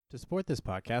To support this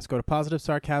podcast, go to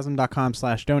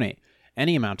positivesarcasm.com/donate.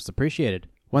 Any amount is appreciated.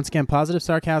 Once again,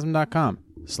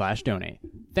 positivesarcasm.com/donate.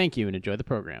 Thank you and enjoy the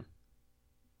program.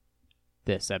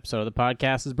 This episode of the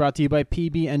podcast is brought to you by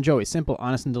PB and Joey. Simple,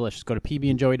 honest, and delicious. Go to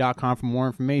pbandjoey.com for more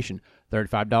information.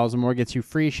 $35 or more gets you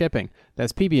free shipping.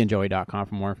 That's pbandjoey.com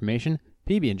for more information.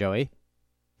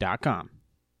 pbandjoey.com.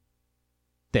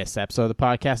 This episode of the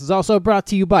podcast is also brought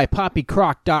to you by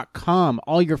poppycrock.com.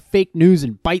 All your fake news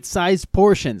in bite-sized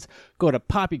portions. Go to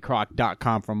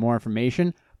poppycrock.com for more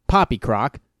information.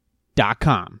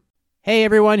 poppycrock.com. Hey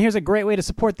everyone, here's a great way to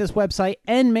support this website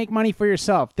and make money for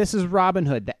yourself. This is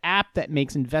Robinhood, the app that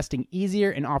makes investing easier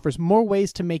and offers more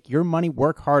ways to make your money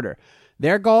work harder.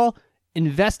 Their goal?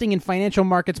 Investing in financial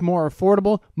markets more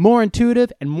affordable, more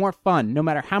intuitive, and more fun, no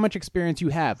matter how much experience you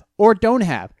have or don't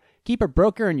have. Keep a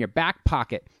broker in your back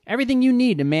pocket. Everything you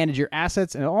need to manage your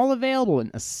assets and all available in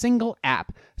a single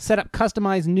app. Set up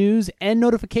customized news and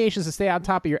notifications to stay on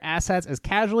top of your assets as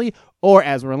casually or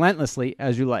as relentlessly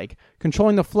as you like.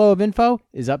 Controlling the flow of info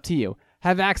is up to you.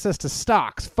 Have access to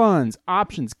stocks, funds,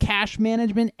 options, cash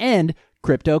management, and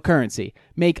cryptocurrency.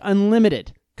 Make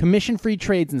unlimited commission-free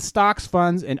trades in stocks,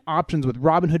 funds, and options with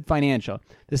Robinhood Financial.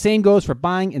 The same goes for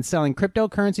buying and selling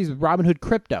cryptocurrencies with Robinhood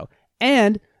Crypto.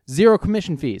 And zero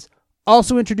commission fees.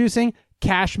 Also introducing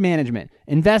cash management.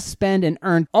 Invest, spend, and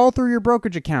earn all through your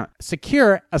brokerage account.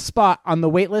 Secure a spot on the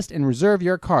waitlist and reserve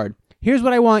your card. Here's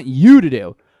what I want you to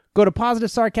do. Go to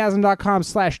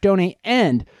positivesarcasm.com/donate,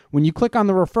 and when you click on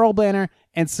the referral banner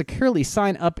and securely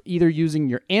sign up either using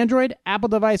your Android, Apple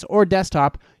device, or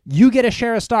desktop, you get a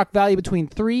share of stock value between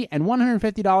 $3 and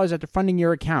 $150 after funding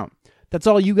your account. That's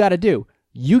all you got to do.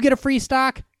 You get a free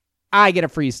stock, I get a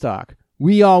free stock.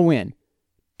 We all win.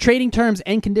 Trading terms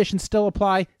and conditions still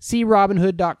apply. See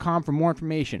Robinhood.com for more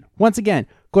information. Once again,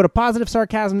 go to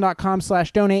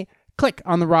positivesarcasm.com/donate, click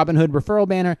on the Robinhood referral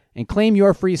banner, and claim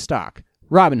your free stock.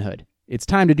 Robinhood, it's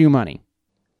time to do money.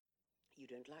 You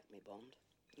don't like me, Bond.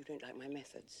 You don't like my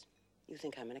methods. You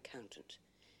think I'm an accountant.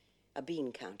 A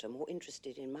bean counter, more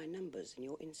interested in my numbers than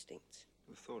your instincts.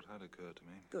 The thought had occurred to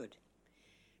me. Good.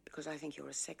 Because I think you're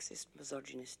a sexist,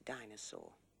 misogynist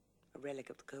dinosaur. A relic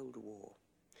of the Cold War.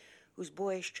 Whose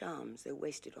boyish charms, though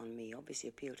wasted on me, obviously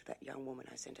appeal to that young woman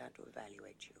I sent out to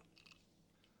evaluate you.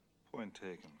 Point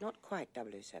taken. Not quite,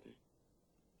 007.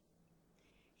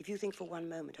 If you think for one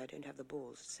moment I don't have the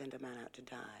balls to send a man out to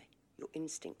die, your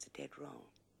instincts are dead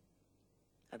wrong.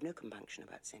 I've no compunction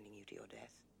about sending you to your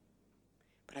death.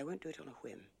 But I won't do it on a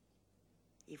whim,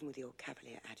 even with your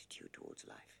cavalier attitude towards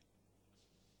life.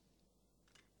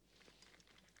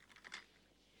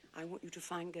 I want you to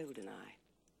find Goldeneye.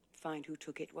 Find who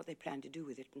took it, what they plan to do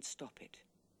with it, and stop it.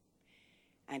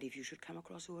 And if you should come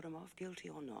across Ourumov, guilty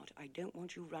or not, I don't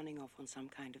want you running off on some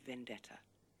kind of vendetta.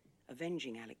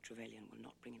 Avenging Alec Trevelyan will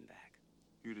not bring him back.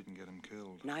 You didn't get him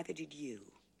killed. Neither did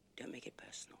you. Don't make it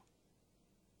personal.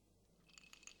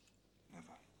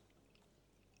 Never.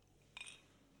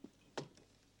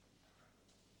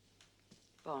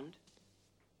 Bond?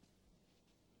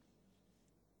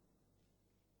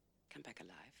 Come back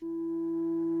alive.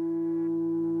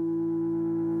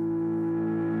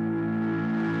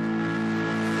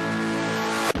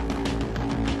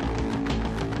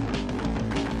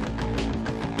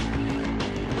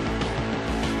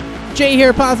 Jay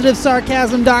here,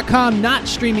 positivesarcasm.com, not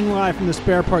streaming live from the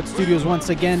Spare Parts Studios once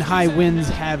again. High winds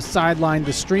have sidelined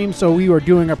the stream, so we are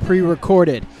doing a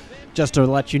pre-recorded. Just to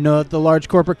let you know that the large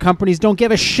corporate companies don't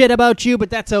give a shit about you,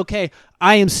 but that's okay.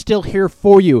 I am still here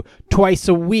for you twice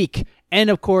a week. And,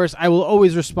 of course, I will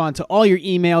always respond to all your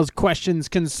emails, questions,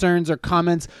 concerns, or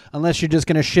comments, unless you're just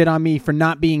going to shit on me for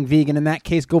not being vegan. In that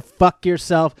case, go fuck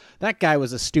yourself. That guy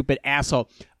was a stupid asshole.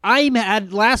 I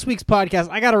had last week's podcast,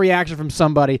 I got a reaction from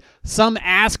somebody, some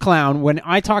ass clown, when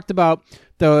I talked about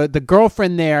the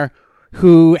girlfriend there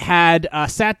who had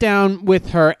sat down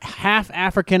with her half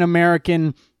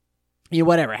African-American,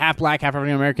 half black, half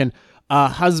African-American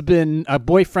husband,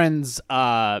 boyfriend's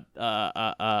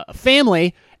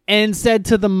family, and said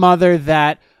to the mother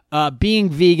that being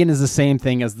vegan is the same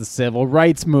thing as the civil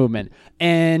rights movement.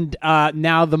 And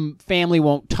now the family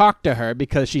won't talk to her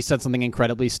because she said something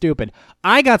incredibly stupid.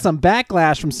 I got some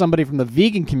backlash from somebody from the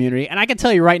vegan community, and I can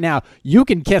tell you right now, you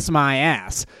can kiss my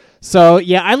ass. So,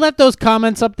 yeah, I left those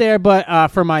comments up there, but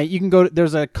you can go,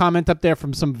 there's a comment up there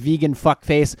from some vegan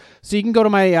fuckface. So you can go to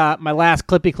my my last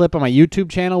clippy clip on my YouTube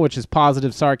channel, which is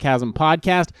Positive Sarcasm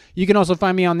Podcast. You can also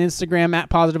find me on Instagram at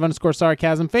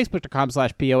 @positive_sarcasm,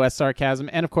 Facebook.com/POS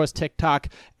Sarcasm, and of course TikTok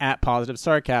at Positive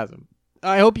Sarcasm.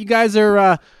 I hope you guys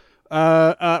are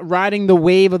riding the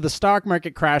wave of the stock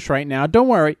market crash right now. Don't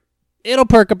worry, it'll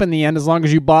perk up in the end as long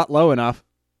as you bought low enough.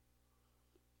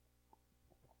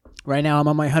 Right now, I'm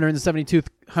on my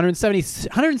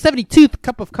 172th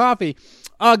cup of coffee.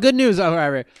 Good news,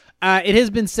 however. It has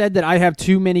been said that I have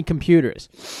too many computers.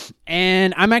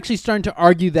 And I'm actually starting to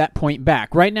argue that point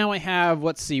back. Right now, I have,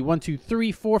 1, 2,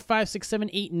 3, 4, 5, 6, 7,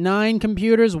 8, 9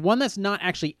 computers. One that's not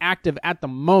actually active at the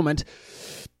moment.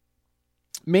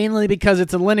 Mainly because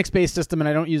it's a Linux-based system and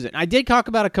I don't use it. I did talk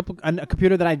about a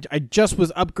computer that I just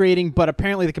was upgrading, but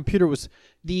apparently the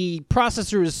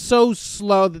processor is so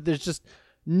slow that there's just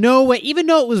no way, even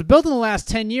though it was built in the last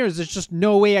 10 years, there's just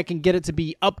no way I can get it to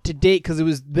be up to date because it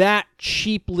was that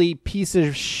cheaply piece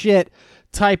of shit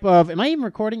type of, am I even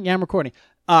recording? Yeah, I'm recording.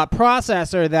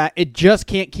 Processor that it just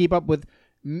can't keep up with.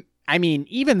 I mean,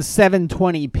 even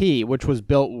 720p, which was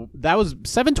built,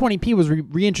 720p was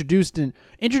reintroduced in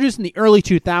the early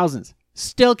 2000s.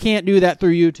 Still can't do that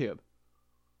through YouTube.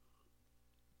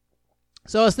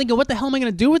 So I was thinking, what the hell am I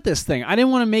going to do with this thing? I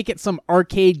didn't want to make it some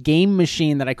arcade game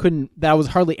machine that I was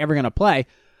hardly ever going to play.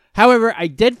 However, I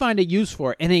did find a use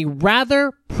for it, and a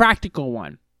rather practical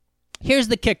one. Here's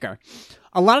the kicker.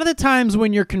 A lot of the times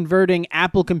when you're converting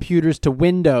Apple computers to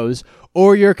Windows,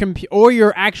 or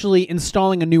you're actually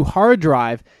installing a new hard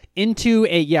drive into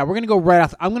we're going to go right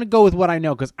off. I'm going to go with what I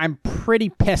know because I'm pretty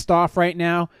pissed off right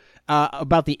now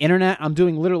about the internet. I'm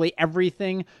doing literally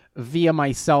everything via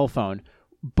my cell phone.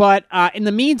 But in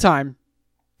the meantime,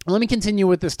 let me continue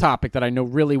with this topic that I know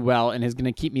really well and is going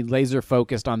to keep me laser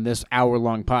focused on this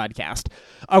hour-long podcast.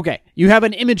 Okay, you have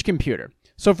an image computer.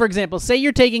 So, for example, say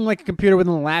you're taking like a computer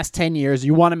within the last 10 years,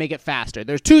 you want to make it faster.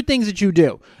 There's two things that you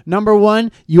do. Number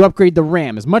one, you upgrade the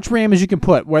RAM. As much RAM as you can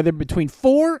put, whether between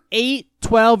 4, 8,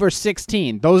 12, or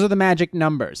 16. Those are the magic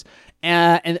numbers.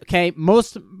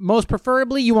 Most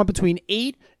preferably, you want between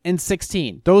 8 and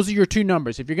 16. Those are your two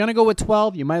numbers. If you're going to go with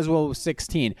 12, you might as well go with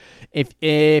 16.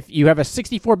 If you have a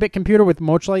 64-bit computer, with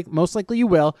most likely you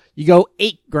will, you go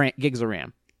 8 gigs of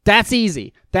RAM. That's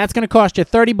easy. That's going to cost you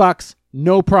 $30,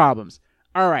 no problems.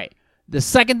 All right. The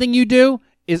second thing you do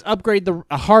is upgrade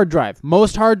a hard drive.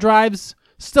 Most hard drives,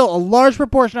 still a large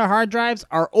proportion of hard drives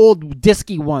are old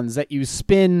disky ones that you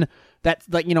spin, that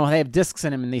they have discs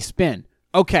in them and they spin.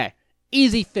 Okay.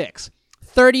 Easy fix.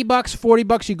 $30,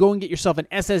 $40, you go and get yourself an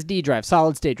SSD drive,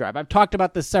 solid state drive. I've talked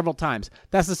about this several times.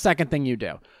 That's the second thing you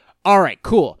do. All right,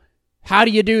 cool. How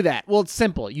do you do that? Well, it's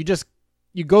simple. You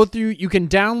go through, you can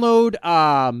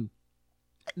download,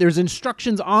 there's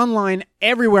instructions online,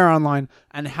 everywhere online,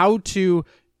 on how to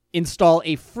install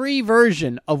a free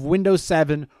version of Windows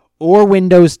 7 or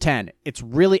Windows 10. It's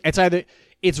really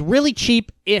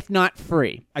cheap, if not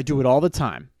free. I do it all the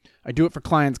time. I do it for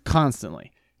clients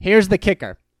constantly. Here's the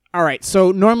kicker. All right,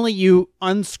 so normally you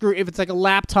unscrew, if it's like a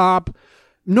laptop,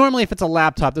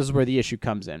 this is where the issue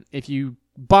comes in. If you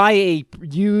buy a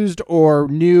used or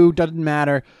new, doesn't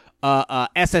matter,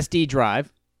 SSD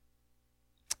drive,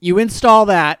 you install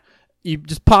that, you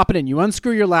just pop it in. You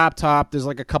unscrew your laptop. There's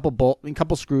like a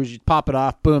couple screws. You pop it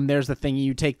off. Boom, there's the thing.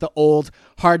 You take the old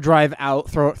hard drive out,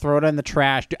 throw it in the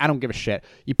trash. I don't give a shit.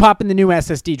 You pop in the new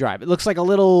SSD drive. It looks like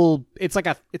it's like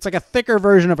a thicker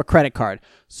version of a credit card.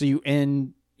 So you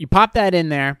pop that in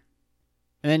there,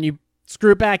 and then you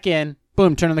screw it back in.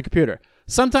 Boom, turn on the computer.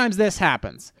 Sometimes this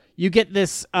happens. You get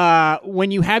this when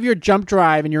you have your jump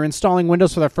drive and you're installing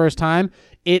Windows for the first time.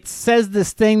 It says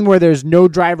this thing where there's no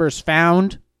drivers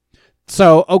found.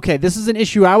 So, okay, this is an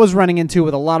issue I was running into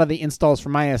with a lot of the installs for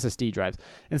my SSD drives.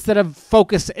 Instead of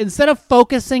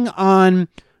focusing on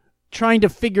trying to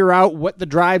figure out what the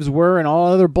drives were and all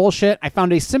other bullshit, I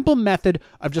found a simple method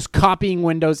of just copying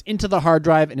Windows into the hard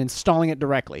drive and installing it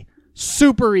directly.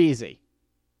 Super easy.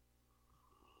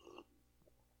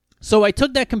 So I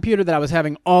took that computer that I was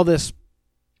having all this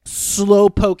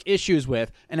slowpoke issues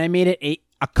with, and I made it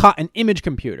an image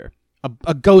computer,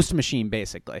 a ghost machine,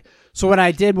 basically. So what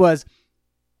I did was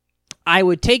I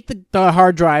would take the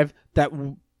hard drive I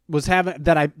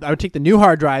would take the new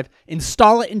hard drive,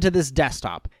 install it into this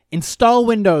desktop, install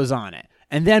Windows on it,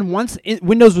 and then once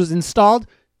Windows was installed,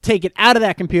 take it out of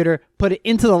that computer, put it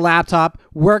into the laptop.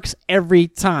 Works every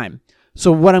time. So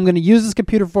what I'm going to use this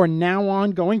computer for now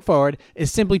on going forward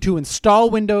is simply to install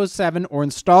Windows 7 or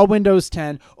install Windows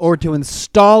 10 or to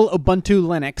install Ubuntu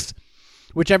Linux,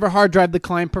 whichever hard drive the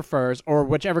client prefers or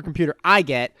whichever computer I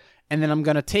get, and then I'm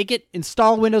going to take it,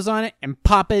 install Windows on it, and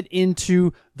pop it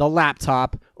into the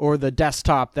laptop or the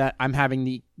desktop that I'm having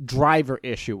the driver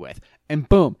issue with. And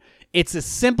boom. It's a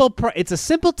simple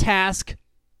task.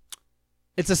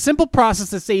 It's a simple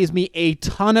process that saves me a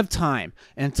ton of time,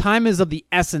 and time is of the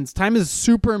essence. Time is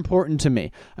super important to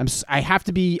me.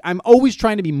 I'm always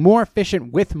trying to be more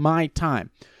efficient with my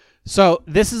time. So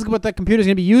this is what the computer is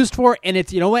going to be used for, and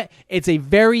it's a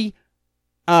very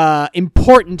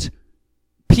important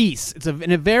piece. It's a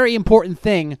very important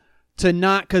thing to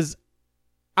not, because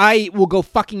I will go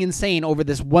fucking insane over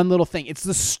this one little thing. It's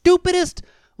the stupidest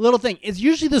little thing. It's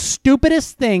usually the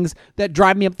stupidest things that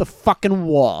drive me up the fucking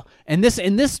wall. And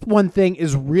this one thing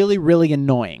is really, really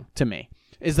annoying to me,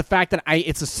 is the fact that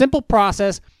it's a simple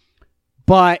process,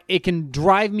 but it can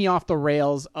drive me off the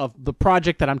rails of the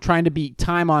project that I'm trying to be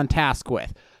time on task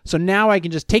with. So now I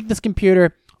can just take this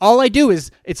computer. All I do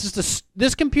is, it's just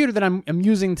this computer that I'm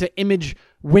using to image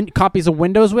copies of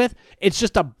Windows with. It's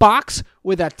just a box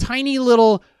with a tiny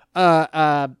little,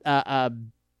 fucking,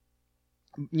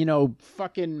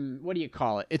 what do you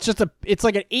call it? It's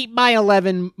like an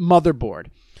 8x11 motherboard,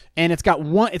 and it's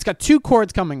got 2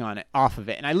 cords coming on it, off of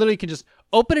it, and I literally can just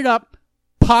open it up,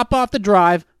 pop off the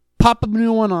drive, pop a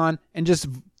new one on, and just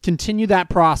continue that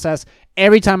process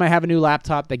every time I have a new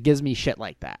laptop that gives me shit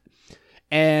like that.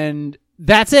 And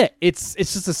that's it. It's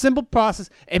just a simple process.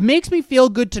 It makes me feel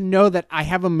good to know that I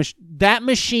have that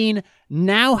machine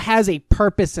now has a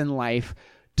purpose in life,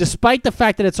 despite the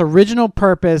fact that its original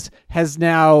purpose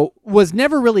was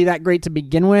never really that great to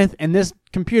begin with, and this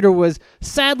computer was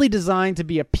sadly designed to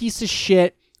be a piece of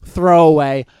shit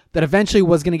throwaway that eventually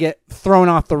was going to get thrown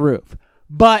off the roof.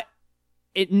 But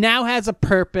it now has a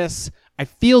purpose. I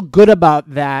feel good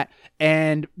about that.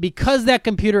 And because that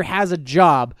computer has a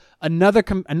job,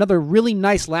 another really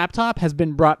nice laptop has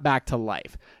been brought back to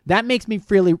life. That makes me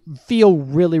feel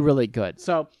really, really good.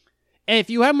 So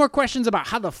if you have more questions about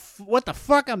what the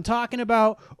fuck I'm talking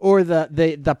about, or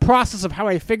the process of how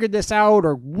I figured this out,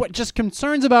 or what just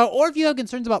concerns about, or if you have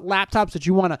concerns about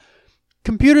laptops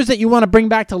computers that you want to bring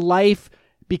back to life,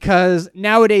 because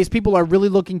nowadays people are really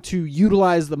looking to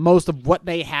utilize the most of what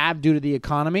they have due to the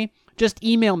economy, just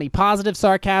email me,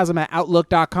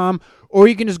 positivesarcasm@outlook.com, or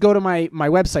you can just go to my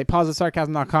website,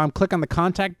 positivesarcasm.com, click on the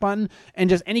contact button, and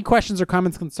just any questions or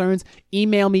comments, concerns,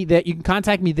 email me. That you can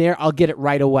contact me there. I'll get it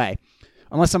right away.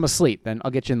 Unless I'm asleep, then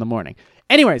I'll get you in the morning.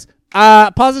 Anyways,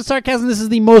 Positive Sarcasm, this is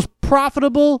the most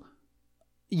profitable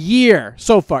year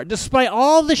so far. Despite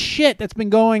all the shit that's been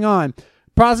going on,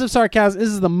 Positive Sarcasm, this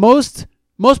is the most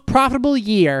profitable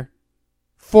year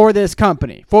for this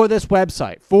company, for this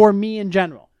website, for me in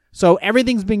general. So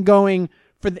everything's been going,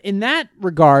 in that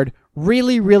regard,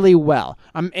 really, really well.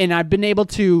 And I've been able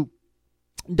to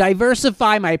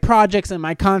diversify my projects and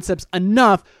my concepts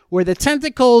enough where the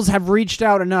tentacles have reached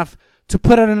out enough to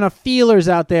put out enough feelers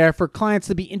out there for clients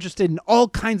to be interested in all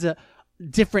kinds of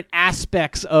different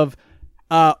aspects of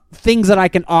things that I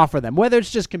can offer them, whether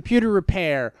it's just computer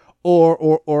repair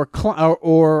or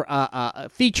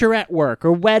featurette work,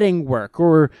 or wedding work,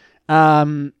 or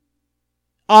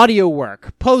audio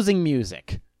work, posing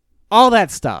music, all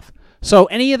that stuff. So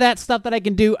any of that stuff that I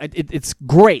can do, it's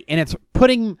great, and it's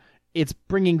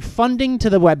bringing funding to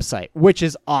the website, which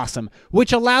is awesome,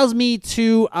 which allows me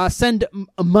to send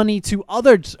money to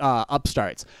other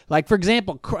upstarts. Like, for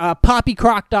example,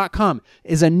 poppycroc.com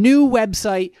is a new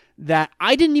website that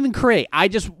I didn't even create. I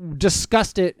just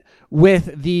discussed it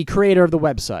with the creator of the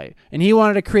website, and he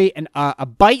wanted to create a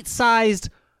bite-sized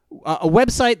a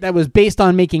website that was based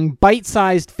on making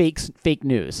bite-sized fake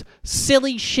news.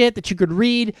 Silly shit that you could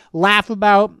read, laugh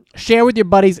about, share with your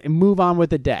buddies, and move on for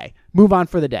the day.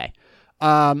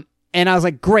 And I was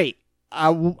like, great.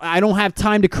 I don't have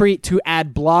time to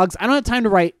add blogs. I don't have time to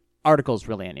write articles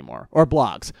really anymore, or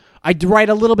blogs. I write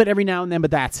a little bit every now and then,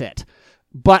 but that's it.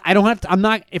 But I don't have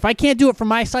to, if I can't do it from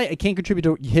my site, I can't contribute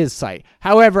to his site.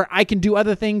 However, I can do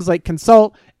other things like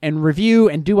consult and review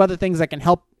and do other things that can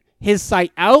help his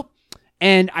site out.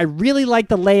 And I really like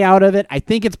the layout of it. I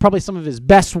think it's probably some of his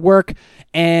best work.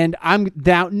 And I'm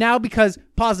down now because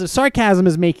Positive Sarcasm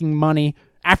is making money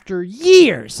after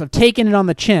years of taking it on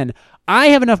the chin. I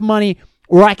have enough money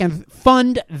where I can help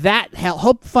fund that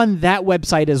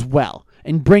website as well,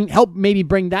 and help maybe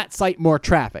bring that site more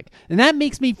traffic. And that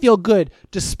makes me feel good,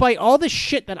 despite all the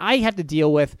shit that I have to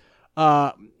deal with,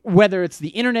 whether it's the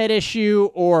internet issue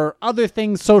or other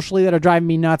things socially that are driving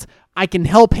me nuts. I can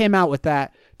help him out with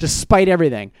that, despite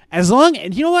everything.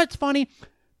 And you know what's funny?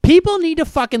 People need to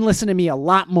fucking listen to me a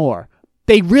lot more.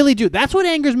 They really do. That's what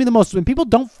angers me the most, when people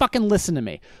don't fucking listen to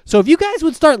me. So if you guys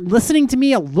would start listening to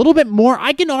me a little bit more,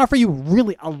 I can offer you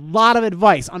really a lot of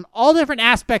advice on all different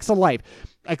aspects of life,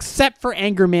 except for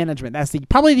anger management. That's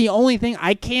probably the only thing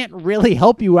I can't really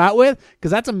help you out with,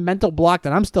 because that's a mental block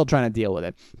that I'm still trying to deal with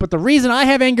it. But the reason I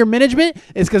have anger management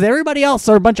is because everybody else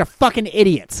are a bunch of fucking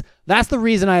idiots. That's the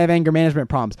reason I have anger management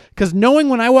problems, because knowing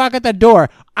when I walk out that door,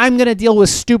 I'm going to deal with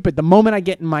stupid the moment I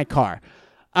get in my car.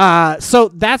 So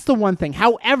that's the one thing.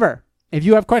 However, if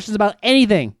you have questions about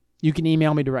anything, you can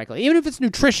email me directly. Even if it's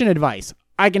nutrition advice,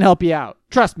 I can help you out.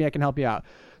 Trust me, I can help you out.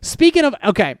 speaking of,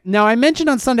 okay, now I mentioned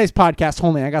on Sunday's podcast,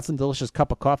 hold on, I got some delicious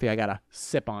cup of coffee I got to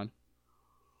sip on.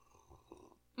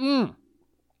 All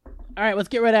right, let's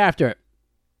get right after it.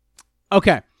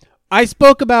 Okay, I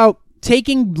spoke about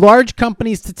taking large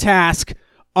companies to task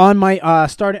on my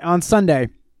start on Sunday.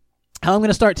 How I'm going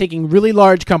to start taking really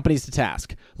large companies to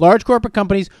task. Large corporate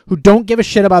companies who don't give a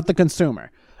shit about the consumer.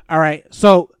 All right,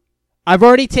 so I've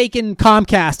already taken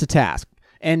Comcast to task.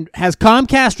 And has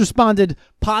Comcast responded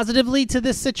positively to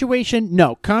this situation?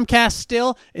 No. Comcast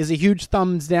still is a huge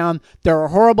thumbs down. They're a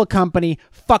horrible company.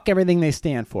 Fuck everything they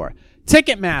stand for.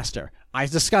 Ticketmaster. I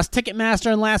discussed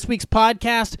Ticketmaster in last week's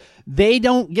podcast. They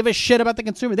don't give a shit about the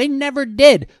consumer. They never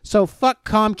did. So fuck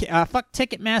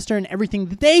Ticketmaster and everything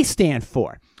that they stand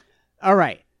for. All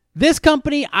right. This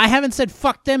company, I haven't said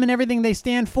fuck them and everything they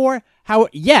stand for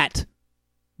yet,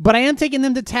 but I am taking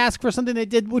them to task for something they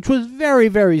did, which was very,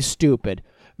 very stupid.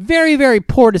 Very, very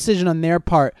poor decision on their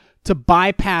part to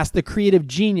bypass the creative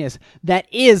genius that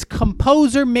is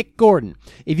composer Mick Gordon.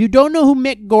 If you don't know who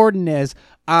Mick Gordon is,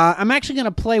 I'm actually going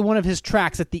to play one of his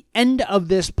tracks at the end of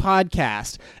this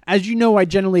podcast. As you know, I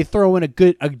generally throw in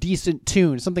a decent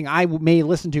tune, something I may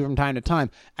listen to from time to time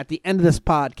at the end of this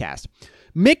podcast.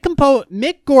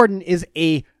 Mick Gordon is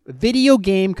a video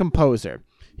game composer.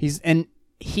 He's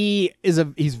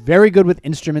very good with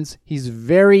instruments. He's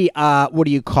very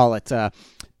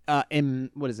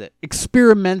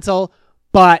experimental,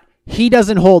 but he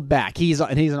doesn't hold back. He's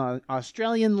an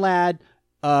Australian lad,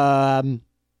 a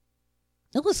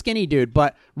little skinny dude,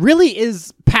 but really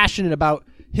is passionate about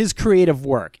his creative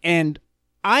work. And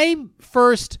I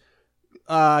first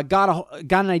got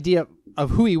an idea of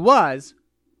who he was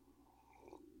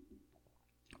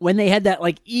when they had that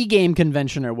like e-game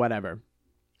convention or whatever.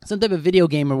 Some type of video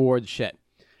game awards shit.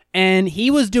 And he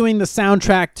was doing the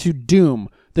soundtrack to Doom,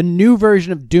 the new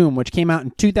version of Doom, which came out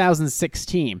in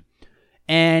 2016.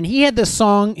 And he had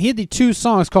the two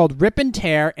songs called Rip and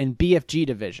Tear and BFG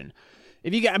Division.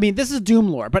 This is Doom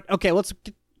lore, but okay, let's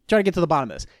try to get to the bottom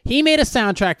of this. He made a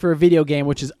soundtrack for a video game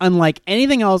which is unlike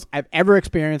anything else I've ever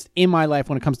experienced in my life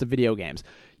when it comes to video games.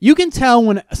 You can tell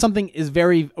when something is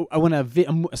when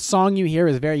a song you hear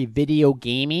is very video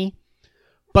gamey.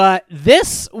 But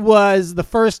this was the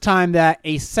first time that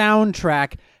a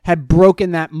soundtrack had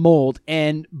broken that mold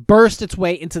and burst its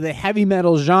way into the heavy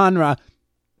metal genre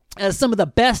as some of the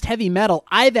best heavy metal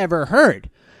I've ever heard.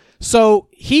 So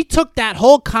he took that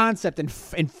whole concept and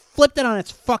flipped it on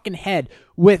its fucking head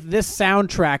with this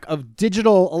soundtrack of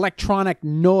digital electronic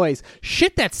noise.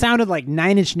 Shit that sounded like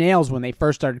Nine Inch Nails when they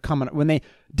first started coming. When they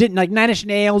did like Nine Inch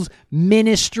Nails,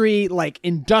 Ministry, like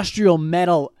industrial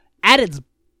metal at its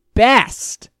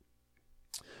best.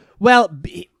 Well,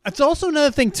 it's also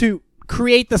another thing to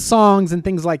create the songs and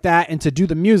things like that and to do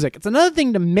the music. It's another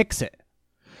thing to mix it.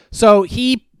 So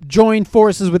he joined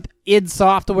forces with id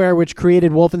Software, which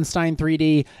created Wolfenstein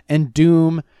 3D and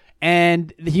Doom.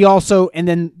 And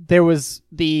then there was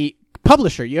the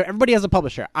publisher. Everybody has a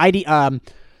publisher.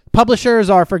 Publishers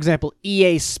are, for example,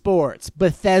 EA Sports,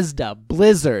 Bethesda,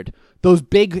 Blizzard, those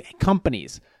big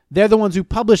companies. They're the ones who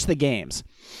publish the games.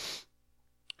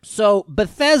 So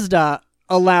Bethesda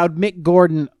allowed Mick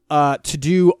Gordon to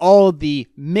do all of the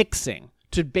mixing,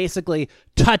 to basically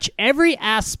touch every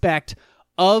aspect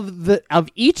of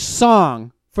each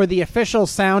song for the official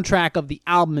soundtrack of the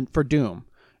album for Doom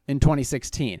in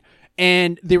 2016.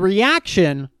 And the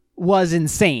reaction was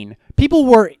insane.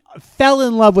 People fell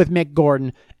in love with Mick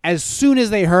Gordon as soon as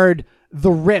they heard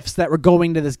the riffs that were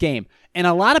going to this game. And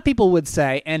a lot of people would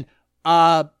say, and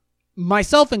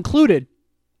myself included,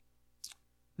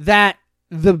 that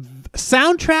the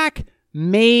soundtrack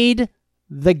made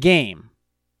the game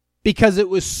because it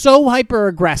was so hyper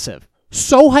aggressive.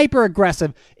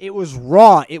 It was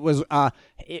raw. It was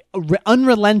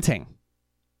unrelenting.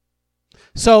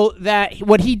 So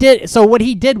what he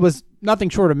did was nothing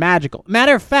short of magical.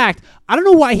 Matter of fact, I don't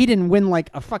know why he didn't win like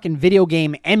a fucking video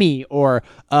game Emmy or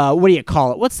what do you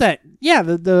call it? What's that? Yeah,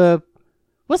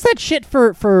 what's that shit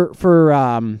for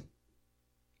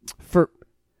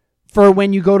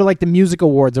when you go to like the music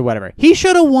awards or whatever. He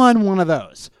should have won one of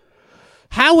those.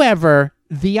 However,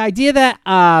 the idea that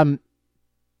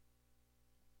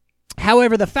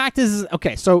the fact is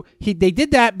okay, so they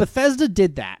did that. Bethesda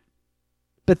did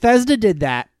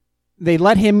that. They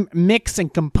let him mix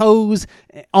and compose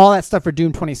all that stuff for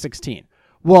Doom 2016.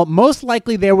 Well, most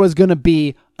likely there was going to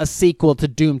be a sequel to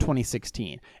Doom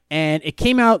 2016. And it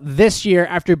came out this year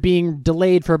after being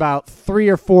delayed for about 3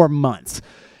 or 4 months.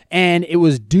 And it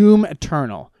was Doom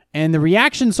Eternal. And the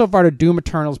reaction so far to Doom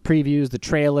Eternal's previews, the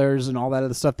trailers and all that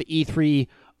other stuff, the E3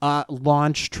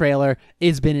 launch trailer,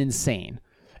 has been insane.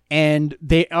 And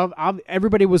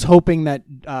everybody was hoping that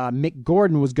Mick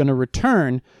Gordon was going to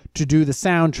return to do the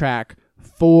soundtrack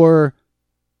for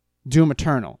Doom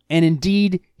Eternal. And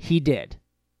indeed, he did.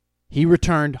 He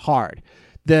returned hard.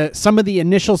 Some of the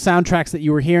initial soundtracks that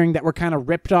you were hearing that were kind of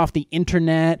ripped off the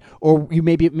internet, or you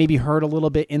maybe heard a little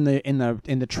bit in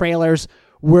the trailers,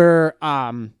 were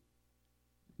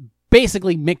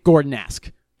basically Mick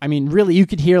Gordon-esque. I mean, really, you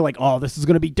could hear like, oh, this is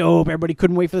going to be dope. Everybody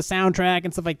couldn't wait for the soundtrack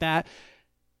and stuff like that.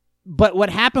 But what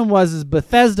happened was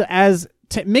Bethesda,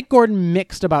 Mick Gordon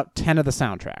mixed about 10 of the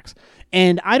soundtracks.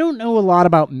 And I don't know a lot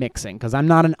about mixing because I'm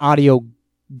not an audio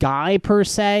guy per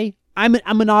se. I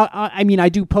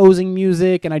do posing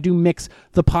music and I do mix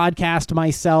the podcast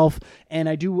myself and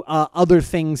I do other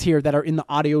things here that are in the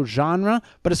audio genre.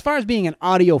 But as far as being an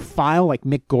audiophile like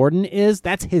Mick Gordon is,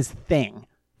 that's his thing.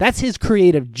 That's his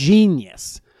creative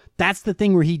genius. That's the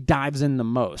thing where he dives in the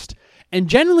most. And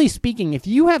generally speaking, if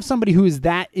you have somebody who is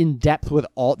that in depth with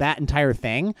all that entire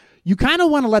thing, you kind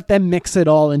of want to let them mix it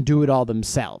all and do it all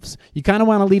themselves. You kind of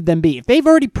want to leave them be. If they've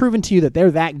already proven to you that they're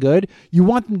that good, you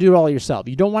want them to do it all yourself.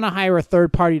 You don't want to hire a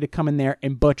third party to come in there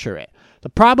and butcher it. The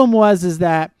problem is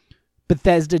that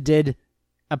Bethesda did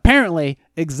apparently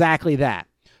exactly that.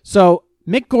 So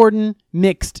Mick Gordon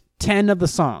mixed 10 of the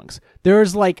songs.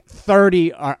 There's like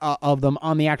 30 of them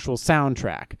on the actual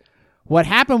soundtrack. What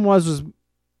happened was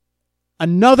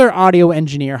another audio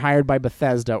engineer hired by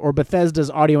Bethesda or Bethesda's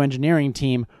audio engineering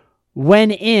team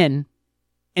went in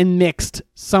and mixed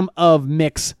some of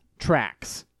Mick's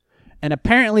tracks. And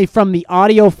apparently from the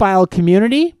audiophile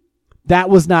community, that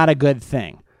was not a good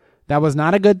thing. That was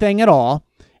not a good thing at all.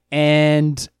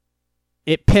 And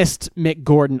it pissed Mick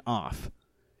Gordon off.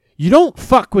 You don't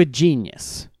fuck with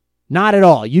genius. Not at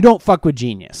all. You don't fuck with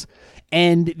genius.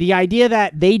 And the idea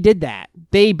that they did that,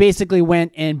 they basically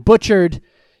went and butchered.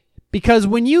 Because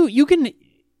when you can,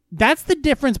 that's the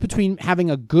difference between having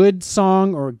a good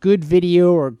song or a good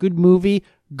video or a good movie,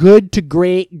 good to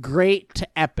great, great to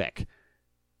epic.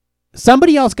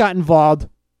 Somebody else got involved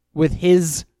with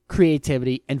his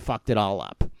creativity and fucked it all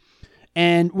up.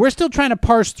 And we're still trying to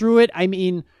parse through it. I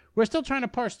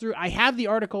have the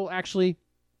article actually.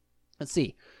 Let's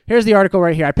see. Here's the article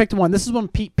right here. I picked one. This is one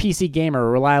PC Gamer, a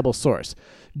reliable source.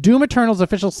 Doom Eternal's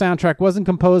official soundtrack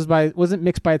wasn't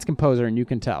mixed by its composer, and you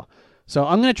can tell. So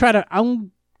I'm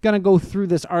gonna go through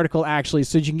this article actually,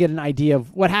 so you can get an idea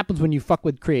of what happens when you fuck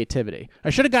with creativity. I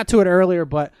should have got to it earlier,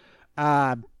 but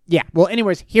yeah. Well,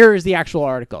 anyways, here is the actual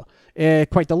article.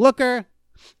 Quite the looker.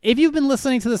 If you've been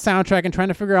listening to the soundtrack and trying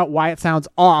to figure out why it sounds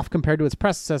off compared to its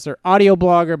predecessor, Audio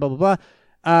Blogger, blah blah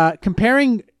blah,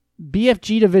 comparing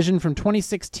BFG Division from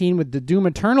 2016 with the Doom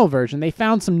Eternal version, they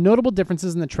found some notable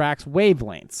differences in the track's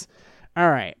wavelengths. All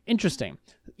right, interesting.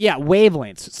 Yeah,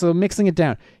 wavelengths. So mixing it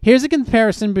down. Here's a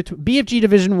comparison between BFG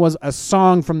Division was a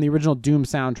song from the original Doom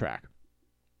soundtrack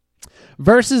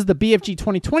versus the BFG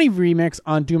 2020 remix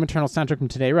on Doom Eternal soundtrack from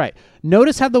Today Right.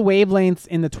 Notice how the wavelengths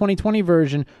in the 2020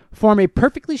 version form a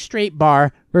perfectly straight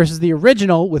bar versus the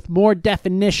original with more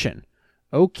definition.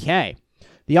 Okay.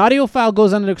 The audio file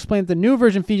goes on to explain that the new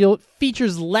version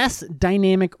features less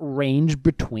dynamic range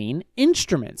between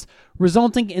instruments,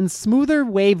 resulting in smoother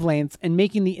wavelengths and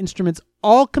making the instruments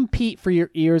all compete for your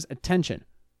ear's attention.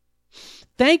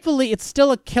 Thankfully, it's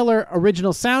still a killer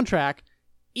original soundtrack,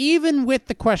 even with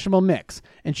the questionable mix,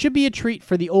 and should be a treat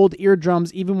for the old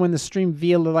eardrums even when the stream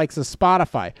via the likes of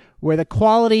Spotify, where the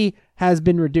quality has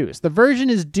been reduced. That version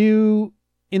is due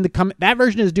in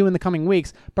the coming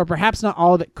weeks, but perhaps not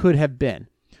all of it could have been.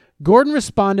 Gordon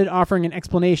responded, offering an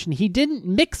explanation. He didn't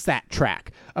mix that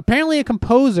track. Apparently, the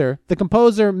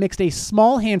composer mixed a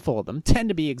small handful of them, 10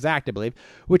 to be exact, I believe,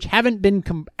 which haven't been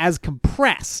as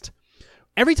compressed.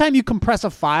 Every time you compress a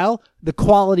file, the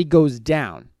quality goes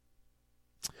down.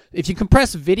 If you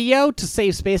compress video to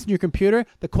save space in your computer,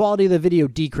 the quality of the video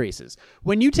decreases.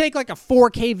 When you take like a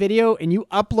 4K video and you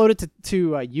upload it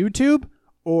to YouTube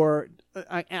or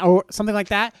something like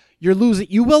that, you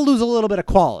will lose a little bit of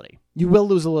quality.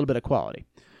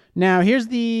 Now, here's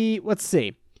the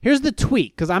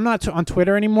tweet, because I'm not on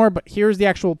Twitter anymore, but here's the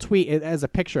actual tweet as a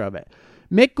picture of it.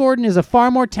 Mick Gordon is a far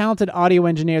more talented audio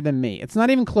engineer than me. It's not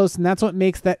even close, and that's what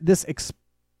makes this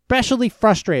especially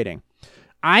frustrating.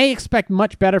 I expect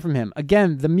much better from him.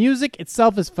 Again, the music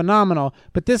itself is phenomenal,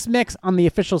 but this mix on the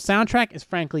official soundtrack is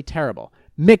frankly terrible.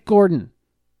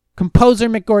 Composer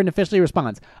Mick Gordon officially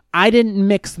responds, I didn't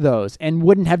mix those and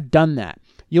wouldn't have done that.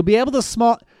 You'll be able to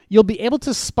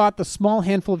spot the small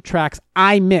handful of tracks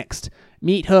I mixed.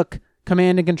 Meat Hook,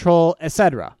 Command and Control,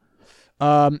 etc.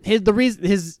 The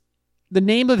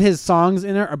name of his songs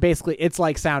in there are basically, it's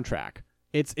like soundtrack.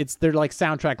 They're like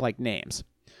soundtrack like names.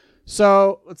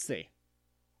 So let's see.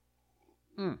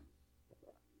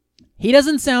 He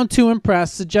doesn't sound too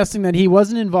impressed, suggesting that he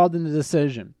wasn't involved in the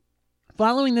decision.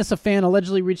 Following this, a fan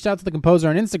allegedly reached out to the composer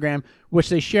on Instagram, which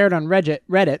they shared on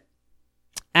Reddit,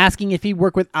 asking if he'd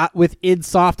work with id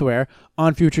Software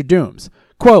on future Dooms.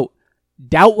 Quote,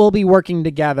 doubt we'll be working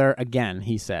together again,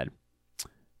 he said.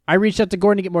 I reached out to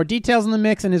Gordon to get more details on the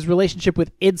mix and his relationship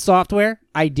with id Software,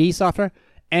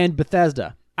 and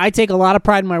Bethesda. I take a lot of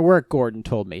pride in my work, Gordon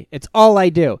told me. It's all I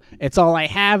do. It's all I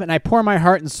have, and I pour my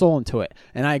heart and soul into it.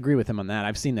 And I agree with him on that.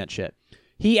 I've seen that shit.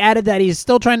 He added that he's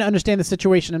still trying to understand the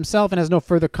situation himself and has no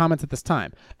further comments at this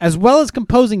time. As well as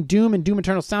composing Doom and Doom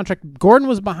Eternal soundtrack, Gordon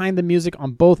was behind the music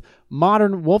on both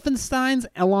modern Wolfensteins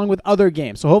along with other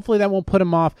games. So hopefully that won't put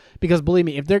him off, because believe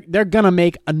me, if they're going to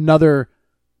make another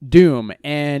Doom,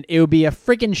 and it would be a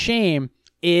freaking shame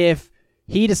if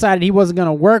he decided he wasn't going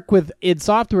to work with id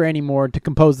Software anymore to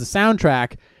compose the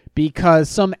soundtrack because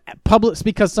some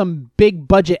big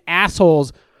budget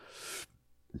assholes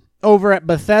over at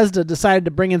Bethesda decided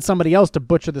to bring in somebody else to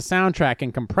butcher the soundtrack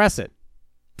and compress it.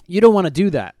 You don't want to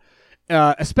do that,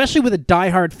 especially with a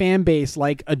diehard fan base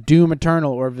like a Doom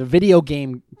Eternal or the video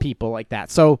game people like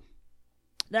that. So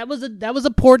that was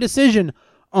a poor decision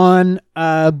on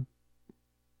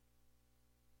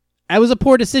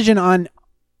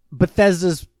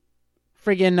Bethesda's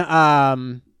friggin'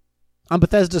 on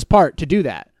Bethesda's part to do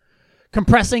that.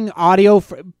 Compressing audio,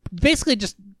 basically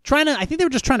just I think they were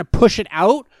just trying to push it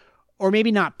out, or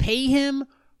maybe not pay him.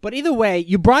 But either way,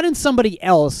 you brought in somebody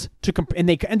else and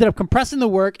they ended up compressing the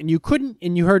work, and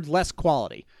you heard less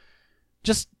quality.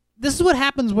 This is what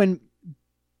happens when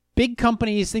big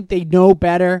companies think they know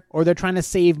better, or they're trying to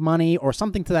save money, or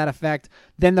something to that effect,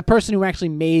 than the person who actually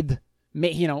made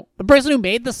the person who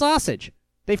made the sausage.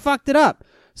 They fucked it up.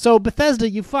 So Bethesda,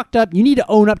 you fucked up. You need to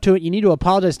own up to it. You need to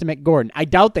apologize to Mick Gordon. I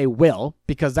doubt they will,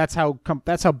 because that's how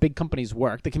big companies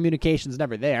work. The communication's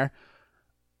never there.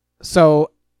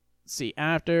 So, let's see,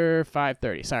 after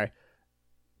 5:30. Sorry.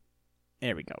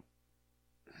 There we go.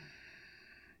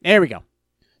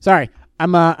 Sorry.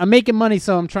 I'm making money,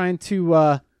 so I'm trying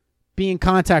to be in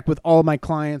contact with all my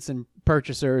clients and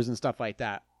purchasers and stuff like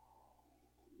that.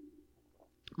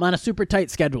 I'm on a super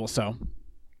tight schedule, so.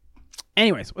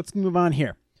 Anyways, let's move on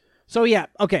here. So, yeah,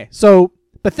 okay. So,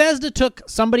 Bethesda took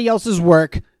somebody else's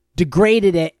work,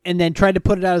 degraded it, and then tried to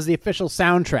put it out as the official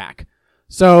soundtrack.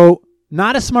 So,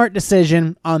 not a smart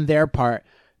decision on their part.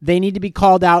 They need to be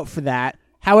called out for that.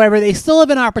 However, they still have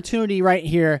an opportunity right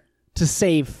here to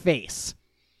save face.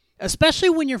 Especially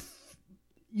when you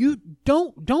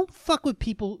don't fuck with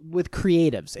people, with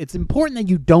creatives. It's important that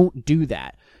you don't do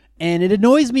that. And it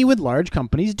annoys me when large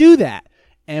companies do that.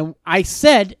 And I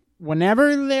said,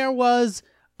 whenever there was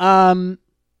some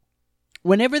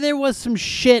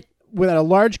shit that a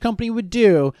large company would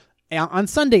do, on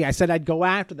Sunday, I said I'd go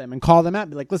after them and call them out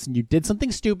and be like, listen, you did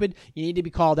something stupid. You need to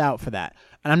be called out for that.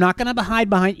 And I'm not going to hide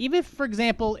behind, even if, for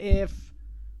example,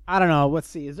 I don't know, let's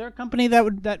see, is there a company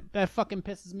that fucking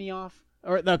pisses me off?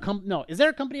 Or is there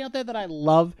a company out there that I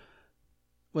love?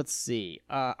 Let's see,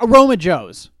 Aroma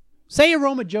Joe's. Say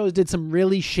Aroma Joe's did some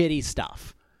really shitty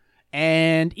stuff.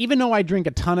 And even though I drink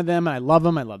a ton of them, and I love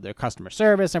them, I love their customer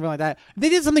service, everything like that, if they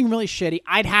did something really shitty,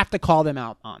 I'd have to call them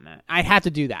out on that. I'd have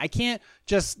to do that. I can't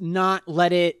just not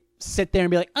let it sit there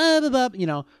and be like,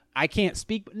 I can't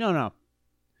speak. No. A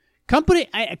company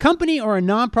or a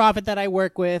nonprofit that I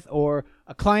work with, or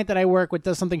a client that I work with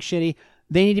does something shitty,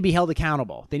 they need to be held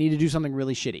accountable. They need to do something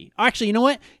really shitty. Actually, you know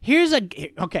what?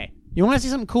 Okay, you want to see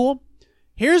something cool?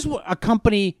 Here's a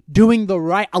company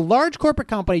a large corporate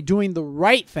company doing the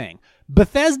right thing.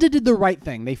 Bethesda did the right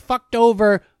thing. They fucked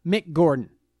over Mick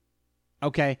Gordon.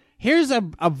 Okay? Here's a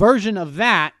version of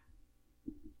that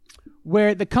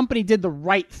where the company did the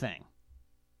right thing.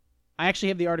 I actually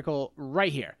have the article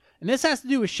right here. And this has to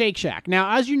do with Shake Shack.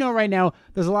 Now, as you know right now,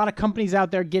 there's a lot of companies out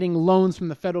there getting loans from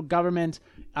the federal government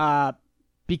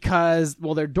because,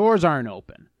 their doors aren't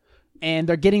open. And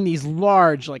they're getting these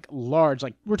large,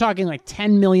 we're talking like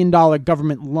 $10 million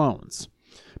government loans.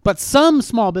 But some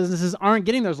small businesses aren't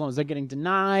getting those loans. They're getting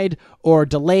denied or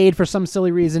delayed for some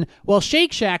silly reason. Well,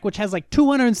 Shake Shack, which has like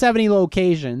 270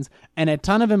 locations and a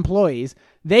ton of employees,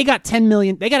 they got a $10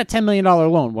 million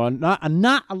loan. Well,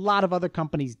 not a lot of other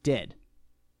companies did.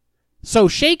 So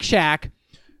Shake Shack,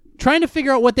 trying to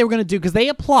figure out what they were going to do, because they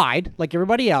applied like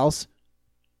everybody else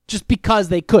just because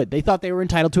they could. They thought they were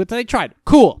entitled to it, so they tried.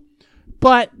 Cool.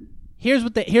 But here's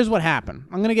what happened.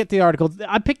 I'm going to get the article.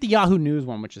 I picked the Yahoo News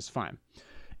one, which is fine.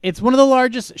 It's one of the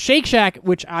largest. Shake Shack,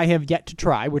 which I have yet to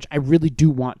try, which I really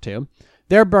do want to.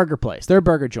 They're a burger place. They're a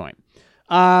burger joint.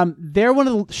 They're one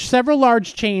of the several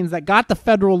large chains that got the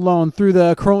federal loan through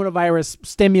the coronavirus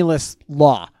stimulus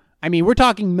law. I mean, we're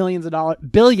talking millions of dollars,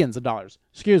 billions of dollars,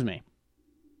 excuse me.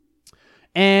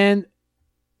 And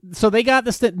so they got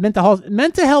this meant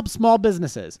to help small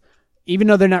businesses, even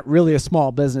though they're not really a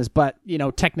small business, but,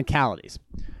 technicalities.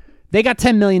 They got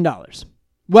 $10 million.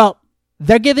 Well,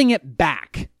 they're giving it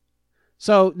back.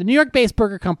 So the New York-based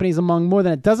burger company is among more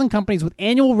than a dozen companies with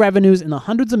annual revenues in the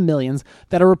hundreds of millions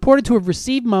that are reported to have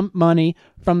received money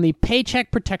from the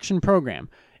Paycheck Protection Program.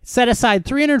 It set aside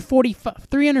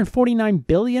 $349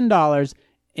 billion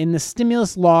in the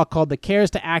stimulus law called the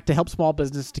CARES Act to help small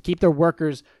businesses to keep their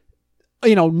workers,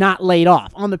 not laid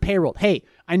off on the payroll. Hey,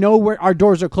 I know our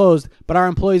doors are closed, but our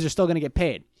employees are still going to get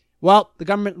paid. Well, the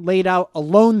government laid out a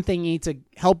loan thingy to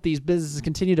help these businesses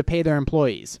continue to pay their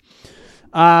employees.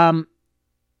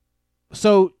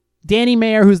 So Danny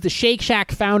Mayer, who's the Shake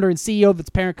Shack founder and CEO of its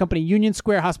parent company, Union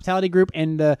Square Hospitality Group,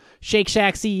 and the Shake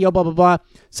Shack CEO, blah, blah, blah,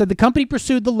 said the company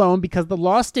pursued the loan because the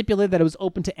law stipulated that it was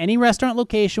open to any restaurant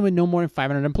location with no more than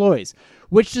 500 employees,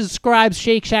 which describes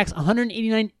Shake Shack's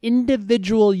 189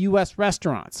 individual U.S.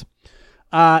 restaurants.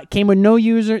 Came with no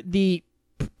user, the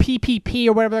PPP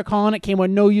or whatever they're calling it, came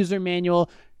with no user manual.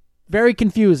 Very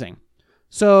confusing.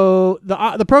 So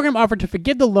the program offered to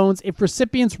forgive the loans if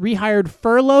recipients rehired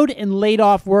furloughed and laid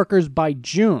off workers by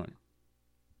June.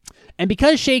 And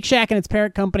because Shake Shack and its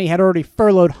parent company had already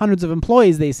furloughed hundreds of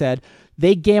employees, they said,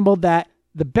 they gambled that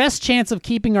the best chance of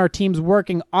keeping our teams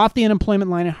working off the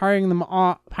unemployment line and hiring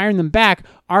them back,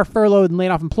 our furloughed and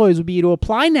laid off employees, would be to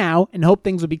apply now and hope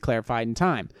things would be clarified in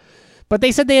time. But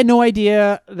they said they had no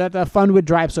idea that the fund would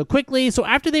dry up so quickly. So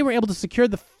after they were able to secure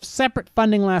the separate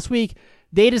funding last week,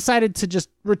 they decided to just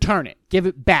return it, give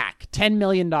it back, $10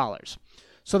 million.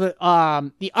 So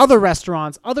the other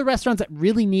restaurants that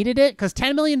really needed it, because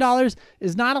 $10 million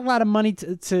is not a lot of money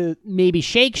to maybe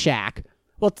Shake Shack.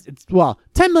 Well,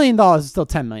 $10 million is still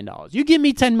 $10 million. You give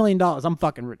me $10 million,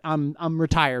 I'm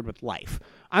retired with life.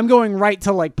 I'm going right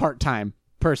to like part-time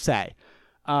per se.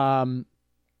 I'm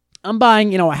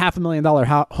buying, a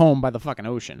 $500,000 home by the fucking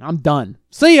ocean. I'm done.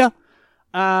 See ya.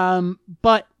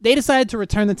 But they decided to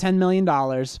return the $10 million,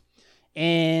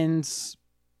 and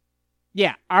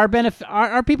yeah,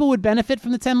 our people would benefit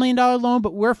from the $10 million loan,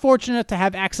 but we're fortunate to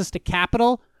have access to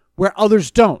capital where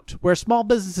others don't. Where small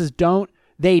businesses don't,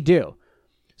 they do.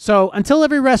 So until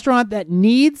every restaurant that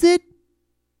needs it,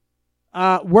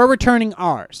 we're returning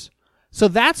ours. So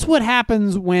that's what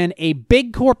happens when a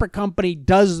big corporate company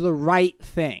does the right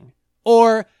thing.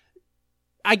 Or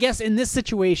I guess in this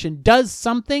situation, does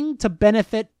something to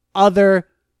benefit other,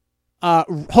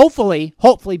 hopefully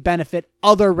benefit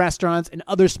other restaurants and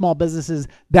other small businesses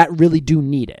that really do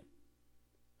need it.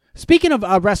 Speaking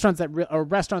of restaurants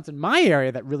restaurants in my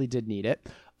area that really did need it,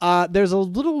 there's a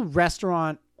little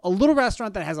restaurant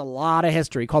that has a lot of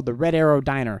history called the Red Arrow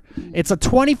Diner. It's a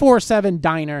 24/7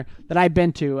 diner that I've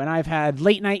been to, and I've had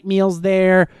late night meals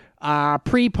there.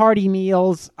 Pre-party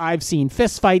meals. I've seen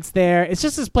fist fights there. It's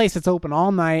just this place that's open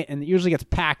all night, and it usually gets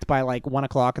packed by like 1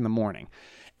 o'clock in the morning.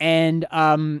 And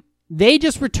they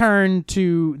just returned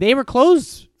to. They were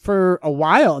closed for a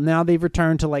while, and now they've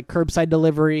returned to like curbside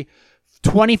delivery,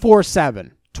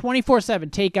 24/7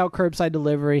 takeout, curbside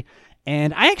delivery.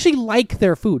 And I actually like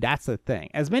their food. That's the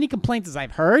thing. As many complaints as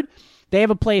I've heard, they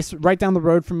have a place right down the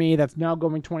road from me that's now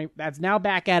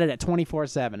back at it at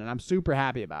 24/7, and I'm super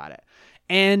happy about it.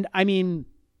 And I mean,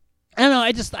 I don't know.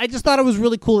 I just thought it was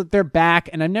really cool that they're back,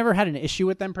 and I've never had an issue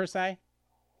with them per se.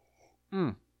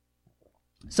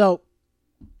 So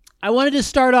I wanted to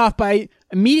start off by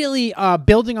immediately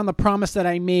building on the promise that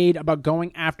I made about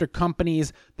going after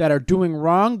companies that are doing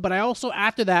wrong. But I also,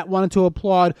 after that, wanted to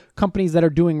applaud companies that are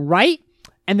doing right.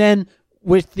 And then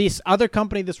with this other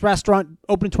company, this restaurant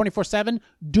open 24/7,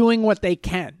 doing what they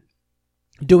can.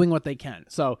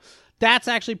 So that's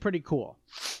actually pretty cool.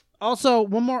 Also,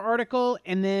 one more article,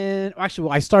 and then...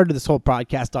 I started this whole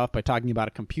podcast off by talking about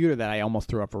a computer that I almost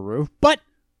threw off a roof, but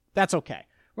that's okay.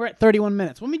 We're at 31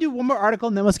 minutes. Let me do one more article,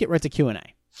 and then let's get right to Q&A.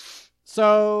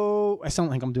 So, I sound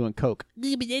like I'm doing coke.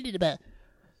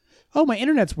 Oh, my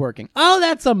internet's working. Oh,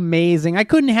 that's amazing. I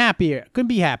couldn't be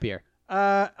happier.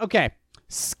 Okay.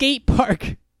 Skate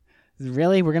park.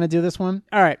 Really? We're going to do this one?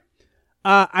 All right.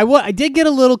 I did get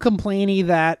a little complainy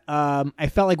that I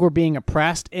felt like we're being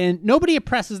oppressed, and nobody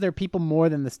oppresses their people more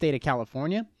than the state of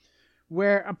California,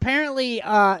 where apparently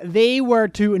they were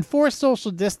to enforce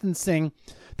social distancing.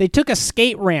 They took a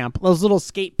skate ramp, those little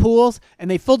skate pools,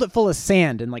 and they filled it full of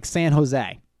sand in like San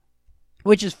Jose,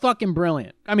 which is fucking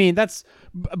brilliant. I mean, that's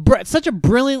such a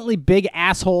brilliantly big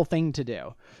asshole thing to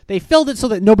do. They filled it so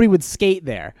that nobody would skate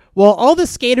there. Well, all the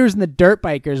skaters and the dirt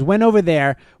bikers went over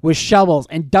there with shovels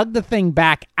and dug the thing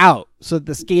back out so that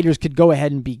the skaters could go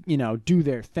ahead and do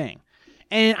their thing.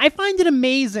 And I find it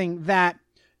amazing that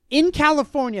in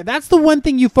California, that's the one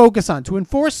thing you focus on, to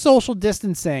enforce social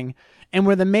distancing, and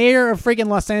where the mayor of freaking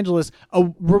Los Angeles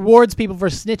rewards people for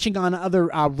snitching on other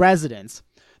residents,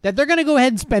 that they're going to go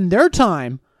ahead and spend their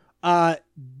time,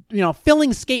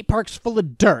 filling skate parks full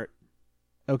of dirt.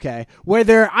 Okay,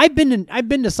 I've been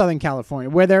to Southern California,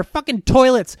 where there are fucking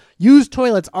used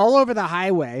toilets all over the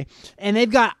highway, and they've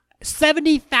got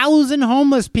 70,000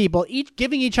 homeless people, each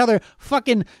giving each other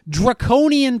fucking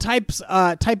draconian type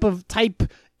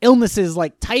illnesses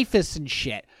like typhus and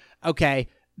shit. Okay,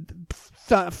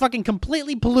 fucking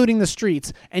completely polluting the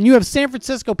streets, and you have San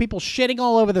Francisco people shitting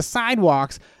all over the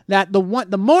sidewalks. That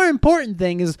the more important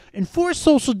thing is enforce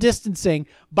social distancing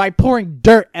by pouring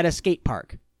dirt at a skate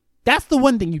park. That's the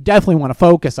one thing you definitely want to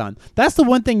focus on. That's the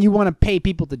one thing you want to pay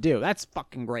people to do. That's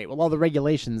fucking great with all the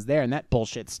regulations there in that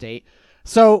bullshit state.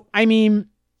 So, I mean,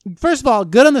 first of all,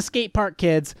 good on the skate park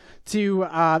kids to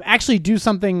actually do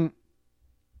something.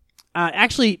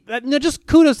 Just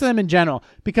kudos to them in general.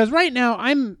 Because right now,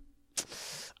 I'm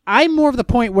more of the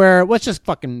point where let's just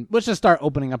start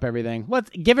opening up everything. Let's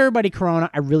give everybody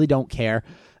Corona. I really don't care.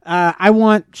 I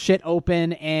want shit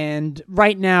open, and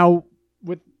right now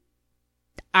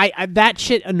that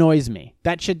shit annoys me.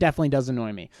 That shit definitely does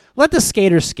annoy me. Let the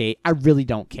skaters skate. I really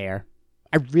don't care.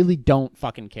 I really don't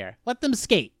fucking care. Let them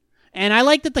skate. And I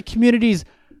like that the communities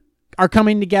are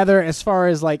coming together as far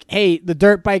as like, hey, the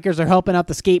dirt bikers are helping out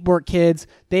the skateboard kids.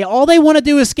 All they want to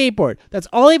do is skateboard. That's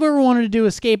all they've ever wanted to do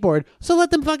is skateboard. So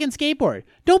let them fucking skateboard.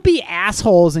 Don't be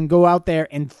assholes and go out there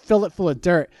and fill it full of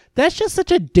dirt. That's just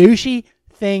such a douchey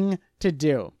thing to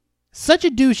do. Such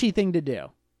a douchey thing to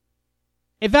do.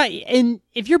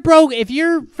 If you're broke, if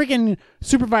your freaking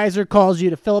supervisor calls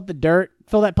you to fill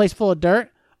that place full of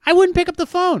dirt, I wouldn't pick up the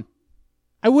phone.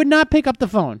 I would not pick up the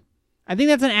phone. I think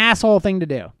that's an asshole thing to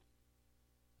do.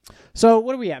 So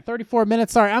what are we at? 34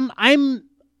 minutes. Sorry, I'm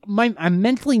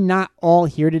mentally not all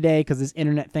here today because this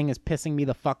internet thing is pissing me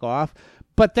the fuck off.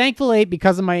 But thankfully,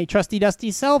 because of my trusty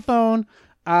dusty cell phone,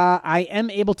 I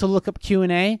am able to look up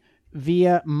Q&A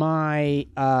via my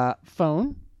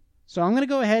phone. So I'm going to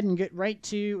go ahead and get right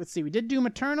to, let's see, we did do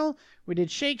maternal, we did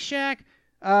Shake Shack,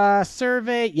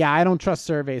 survey. Yeah, I don't trust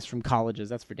surveys from colleges,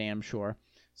 that's for damn sure.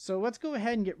 So let's go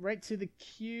ahead and get right to the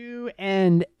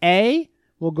Q&A.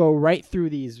 We'll go right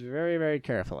through these very, very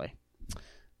carefully.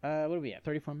 What are we at,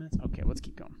 34 minutes? Okay, let's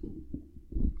keep going.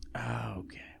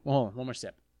 Okay, well, hold on, one more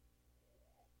sip.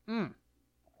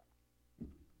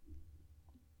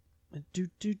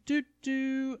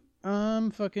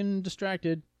 I'm fucking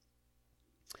distracted.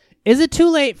 Is it too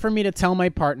late for me to tell my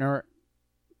partner...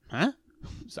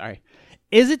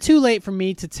 Is it too late for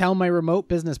me to tell my remote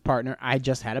business partner I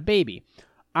just had a baby?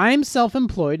 I'm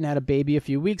self-employed and had a baby a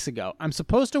few weeks ago. I'm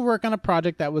supposed to work on a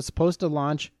project that was supposed to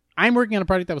launch... I'm working on a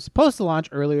project that was supposed to launch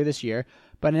earlier this year,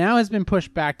 but now has been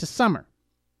pushed back to summer.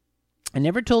 I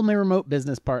never told my remote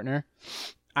business partner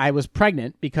I was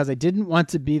pregnant because I didn't want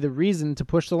to be the reason to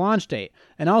push the launch date.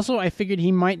 And also, I figured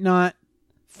he might not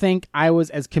think I was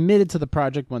as committed to the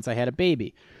project once I had a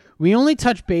baby. We only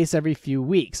touch base every few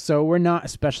weeks, so we're not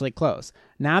especially close.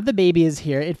 Now the baby is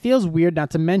here, it feels weird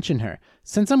not to mention her.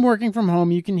 Since I'm working from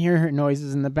home, you can hear her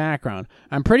noises in the background.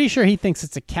 I'm pretty sure he thinks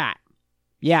it's a cat.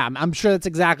 Yeah, I'm sure that's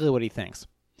exactly what he thinks.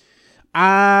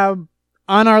 On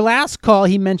our last call,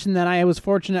 he mentioned that I was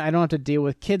fortunate I don't have to deal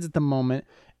with kids at the moment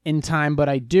in time, but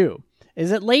I do.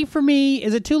 Is it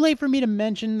too late for me to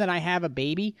mention that I have a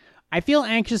baby? I feel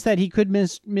anxious that he could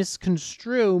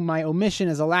misconstrue my omission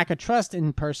as a lack of trust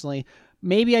in personally.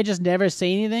 Maybe I just never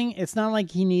say anything. It's not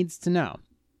like he needs to know.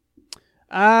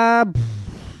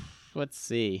 Let's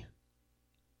see.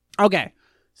 Okay,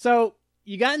 so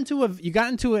you got into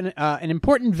an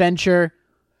important venture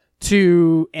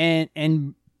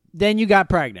and then you got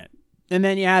pregnant, and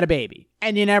then you had a baby,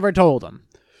 and you never told him.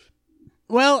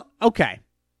 Well, okay.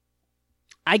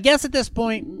 I guess at this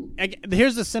point,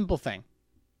 here's the simple thing.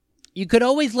 You could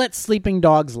always let sleeping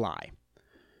dogs lie.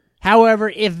 However,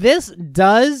 if this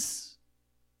does,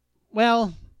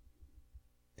 well,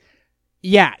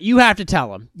 yeah, you have to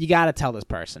tell him. You got to tell this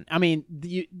person. I mean,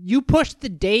 you pushed the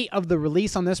date of the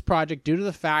release on this project due to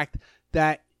the fact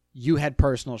that you had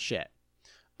personal shit.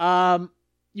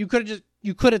 You could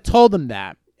have told them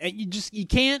that. You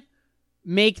can't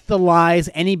make the lies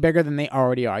any bigger than they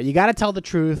already are. You got to tell the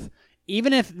truth.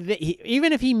 Even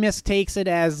if he mistakes it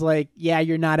as like, yeah,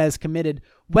 you're not as committed,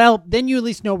 well, then you at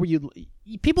least know where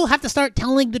people have to start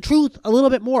telling the truth a little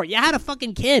bit more. You had a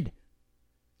fucking kid.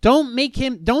 Don't take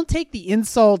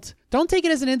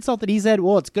it as an insult that he said,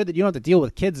 well, it's good that you don't have to deal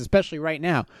with kids, especially right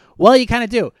now. Well, you kind of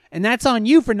do. And that's on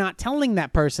you for not telling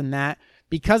that person that,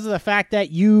 because of the fact that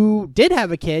you did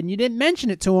have a kid and you didn't mention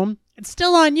it to him, it's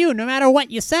still on you no matter what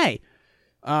you say.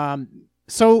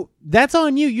 So that's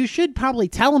on you. You should probably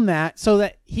tell him that so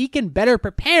that he can better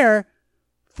prepare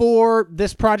for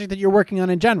this project that you're working on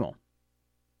in general.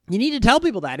 You need to tell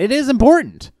people that. It is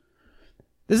important.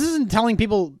 This isn't telling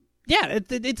people, yeah,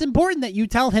 it's important that you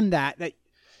tell him that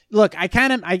look, I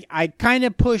kind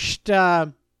of pushed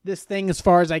this thing as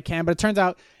far as I can, but it turns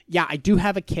out, yeah, I do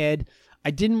have a kid. I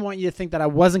didn't want you to think that I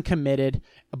wasn't committed,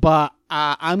 but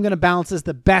I'm going to balance this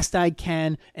the best I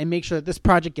can and make sure that this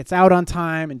project gets out on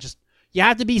time, and just, you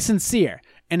have to be sincere.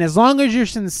 And as long as you're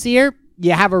sincere,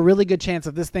 you have a really good chance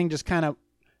of this thing just kind of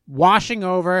washing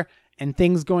over and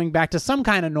things going back to some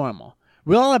kind of normal.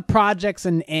 We all have projects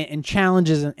and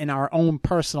challenges in our own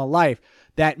personal life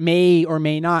that may or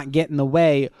may not get in the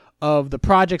way of the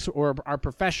projects or our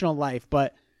professional life,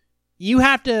 but you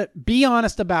have to be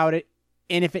honest about it.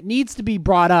 And if it needs to be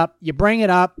brought up, you bring it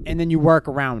up and then you work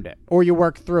around it, or you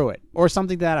work through it, or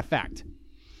something to that effect.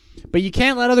 But you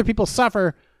can't let other people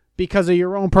suffer because of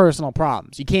your own personal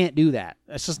problems. You can't do that.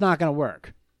 That's just not going to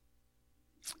work.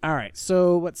 All right,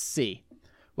 so let's see.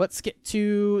 Let's get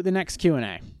to the next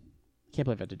Q&A. Can't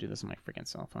believe I have to do this on my freaking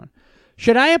cell phone.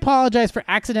 Should I apologize for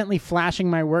accidentally flashing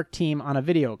my work team on a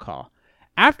video call?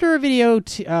 After a video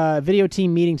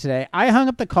team meeting today, I hung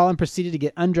up the call and proceeded to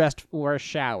get undressed for a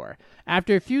shower.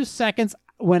 After a few seconds,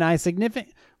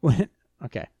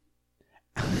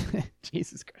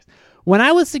 Jesus Christ. When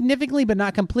I was significantly but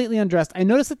not completely undressed, I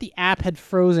noticed that the app had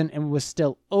frozen and was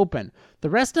still open. The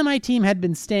rest of my team had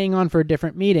been staying on for a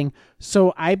different meeting,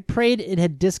 so I prayed it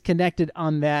had disconnected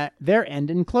on their end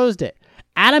and closed it.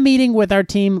 At a meeting with our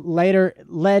team lead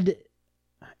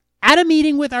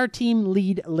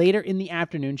later in the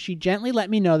afternoon, she gently let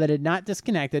me know that it had not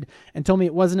disconnected and told me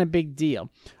it wasn't a big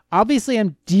deal. Obviously,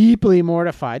 I'm deeply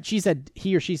mortified.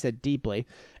 He or she said deeply.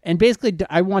 And basically,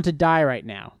 I want to die right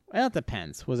now. Well, it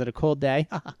depends. Was it a cold day?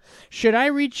 Should I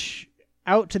reach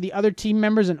out to the other team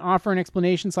members and offer an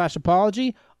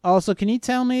explanation/apology? Also, can you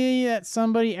tell me that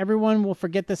everyone will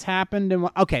forget this happened?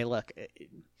 Okay, look.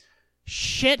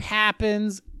 Shit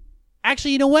happens.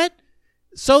 Actually, you know what?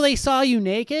 So they saw you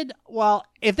naked? Well,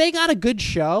 if they got a good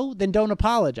show, then don't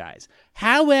apologize.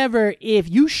 However, if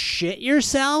you shit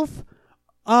yourself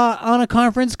on a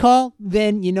conference call,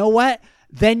 then you know what?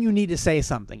 Then you need to say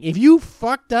something. If you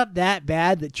fucked up that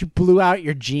bad that you blew out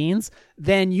your jeans,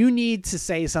 then you need to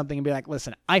say something and be like,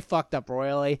 listen, I fucked up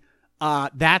royally.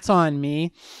 That's on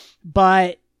me.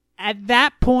 But at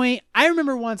that point, I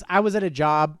remember once I was at a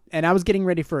job and I was getting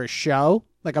ready for a show.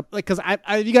 Because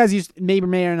you guys may or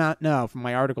may not know from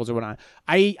my articles or whatnot,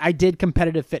 I did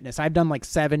competitive fitness. I've done like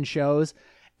 7 shows,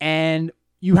 and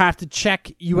you have to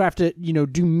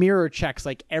do mirror checks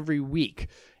like every week.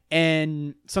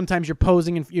 And sometimes you're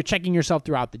posing and you're checking yourself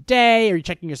throughout the day, or you're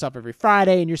checking yourself every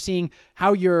Friday, and you're seeing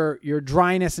how your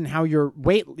dryness and how your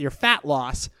fat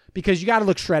loss, because you got to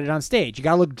look shredded on stage. You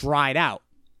got to look dried out.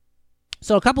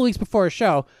 So a couple weeks before a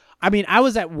show, I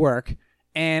was at work.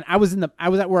 And I was in a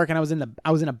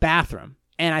bathroom,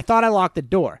 and I thought I locked the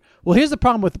door. Well, here's the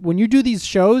problem with when you do these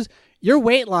shows, your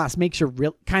weight loss makes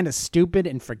you kind of stupid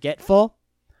and forgetful.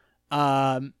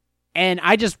 And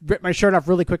I just ripped my shirt off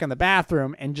really quick in the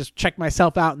bathroom and just checked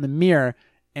myself out in the mirror,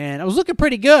 and I was looking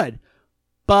pretty good,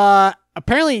 but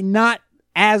apparently not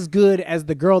as good as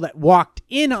the girl that walked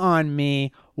in on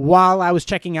me while I was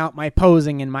checking out my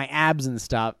posing and my abs and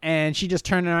stuff. And she just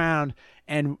turned around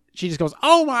and she just goes,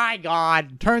 "Oh my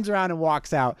God," turns around and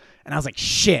walks out. And I was like,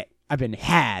 shit, I've been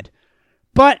had.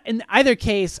 But in either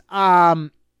case, yeah,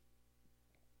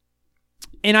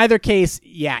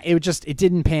 it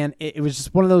didn't pan. It was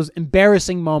just one of those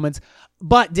embarrassing moments.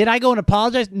 But did I go and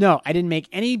apologize? No, I didn't make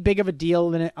any big of a deal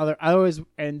than it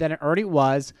already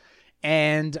was.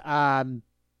 And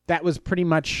that was pretty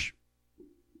much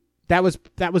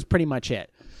it.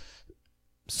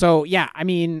 So yeah, I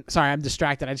mean, sorry, I'm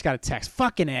distracted. I just got a text.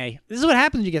 Fucking A. This is what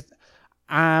happens when you get.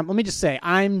 Let me just say,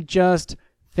 I'm just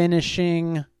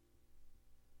finishing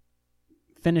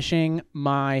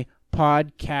my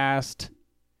podcast.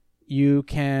 You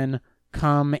can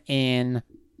come in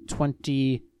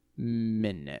 20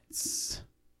 minutes.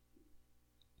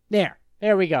 There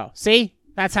we go. See?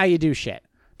 That's how you do shit.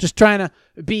 Just trying to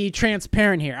be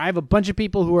transparent here. I have a bunch of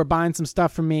people who are buying some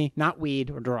stuff from me, not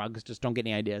weed or drugs, just don't get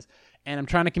any ideas. And I'm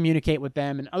trying to communicate with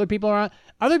them, and other people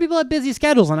have busy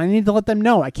schedules, and I need to let them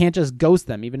know. I can't just ghost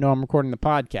them even though I'm recording the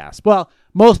podcast. Well,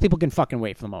 most people can fucking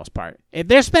wait for the most part. If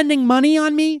they're spending money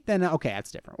on me, then okay, that's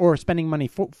different. Or spending money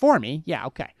for me, yeah,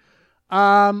 okay.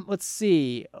 Let's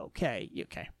see. Okay.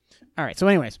 All right. So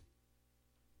anyways,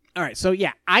 All right, so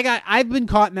yeah, I've been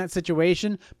caught in that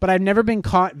situation, but I've never been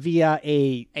caught via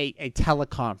a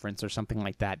teleconference or something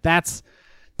like that. That's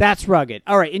rugged.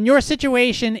 All right, in your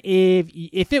situation,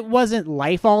 if it wasn't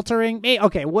life altering,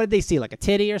 okay, what did they see, like a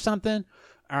titty or something?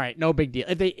 All right, no big deal.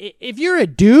 If you're a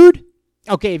dude,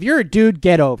 okay,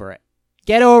 get over it.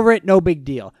 Get over it, no big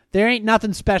deal. There ain't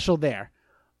nothing special there.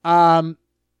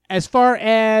 As far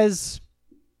as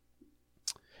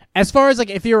like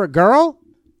if you're a girl,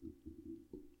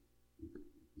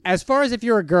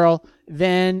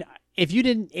 then if you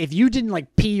didn't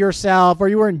like pee yourself or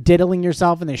you weren't diddling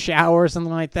yourself in the shower or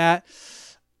something like that,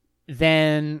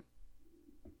 then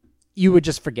you would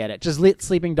just forget it. Just let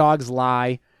sleeping dogs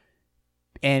lie,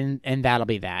 and that'll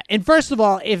be that. And first of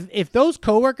all, if those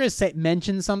coworkers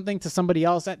mention something to somebody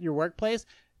else at your workplace,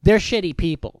 they're shitty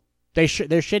people. They're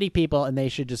shitty people, and they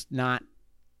should just not.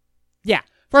 Yeah.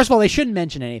 First of all, they shouldn't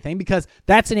mention anything because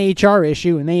that's an HR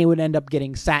issue, and they would end up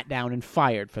getting sat down and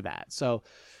fired for that. So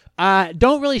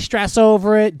don't really stress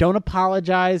over it. Don't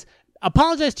apologize.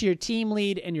 Apologize to your team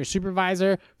lead and your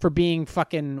supervisor for being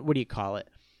fucking, what do you call it,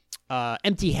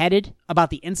 empty-headed about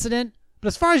the incident. But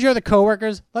as far as your other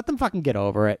coworkers, let them fucking get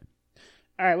over it.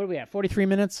 All right, what do we have? 43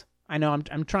 minutes? I know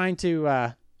I'm trying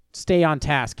to stay on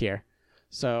task here.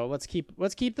 So let's keep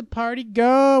the party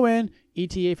going.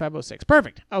 ETA 506.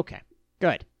 Perfect. Okay.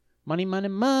 Good. Money.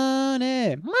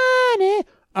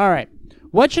 All right.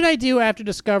 What should I do after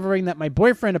discovering that my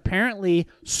boyfriend apparently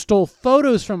stole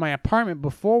photos from my apartment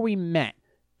before we met?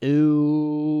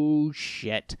 Oh,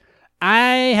 shit.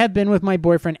 I have been with my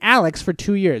boyfriend Alex for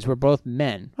 2 years. We're both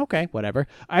men. Okay, whatever.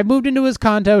 I moved into his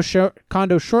condo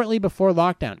shortly before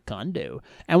lockdown.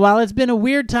 And while it's been a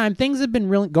weird time, things have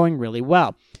been going really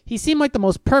well. He seemed like the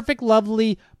most perfect,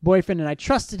 lovely boyfriend, and I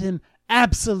trusted him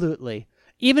absolutely,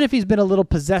 even if he's been a little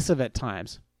possessive at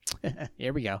times.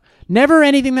 Here we go. Never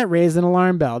anything that raised an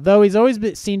alarm bell, though he's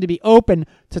always seemed to be open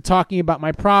to talking about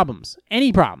my problems.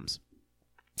 Any problems.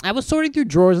 I was sorting through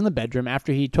drawers in the bedroom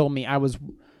after he told me I was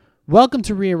welcome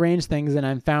to rearrange things, and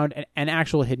I found an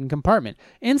actual hidden compartment.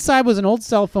 Inside was an old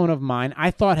cell phone of mine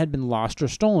I thought had been lost or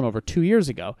stolen over 2 years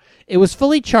ago. It was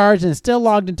fully charged and still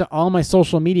logged into all my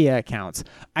social media accounts.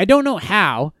 I don't know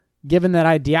how, given that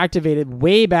I deactivated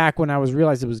way back when I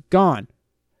realized it was gone.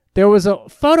 There was a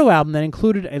photo album that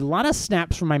included a lot of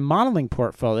snaps from my modeling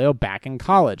portfolio back in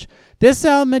college. This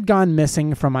album had gone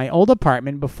missing from my old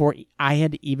apartment before I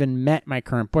had even met my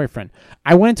current boyfriend.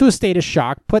 I went into a state of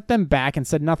shock, put them back, and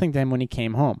said nothing to him when he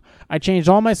came home. I changed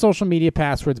all my social media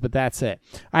passwords, but that's it.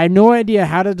 I have no idea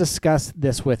how to discuss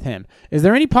this with him. Is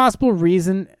there any possible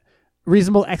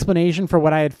reasonable explanation for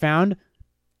what I had found?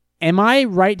 Am I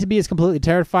right to be as completely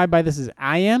terrified by this as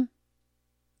I am?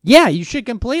 Yeah, you should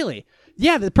completely.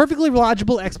 Yeah, the perfectly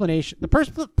logical explanation. The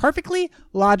perfectly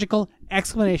logical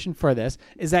explanation for this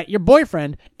is that your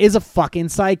boyfriend is a fucking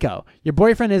psycho. Your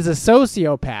boyfriend is a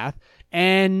sociopath,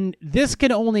 and this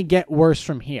can only get worse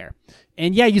from here.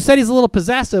 And yeah, you said he's a little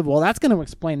possessive. Well, that's going to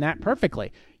explain that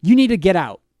perfectly. You need to get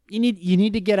out. You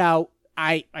need to get out.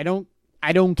 I don't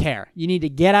care. You need to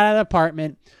get out of the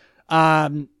apartment.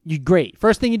 Great.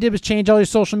 First thing you did was change all your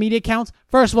social media accounts.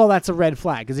 First of all, that's a red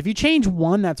flag. Because if you change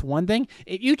one, that's one thing.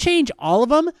 If you change all of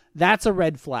them, that's a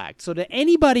red flag. So to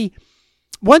anybody,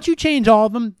 once you change all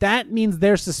of them, that means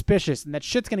they're suspicious and that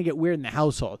shit's going to get weird in the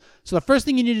household. So the first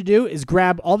thing you need to do is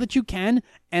grab all that you can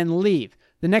and leave.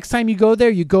 The next time you go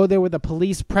there with a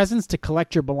police presence to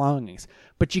collect your belongings.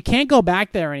 But you can't go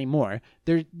back there anymore.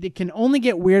 It can only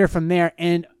get weirder from there.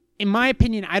 And in my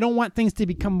opinion, I don't want things to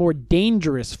become more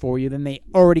dangerous for you than they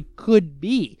already could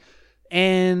be.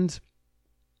 And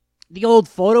the old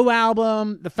photo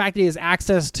album, the fact that he has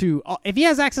access to, if he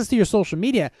has access to your social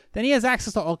media, then he has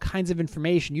access to all kinds of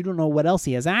information. You don't know what else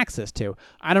he has access to.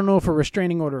 I don't know if a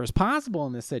restraining order is possible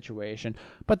in this situation,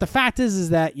 but the fact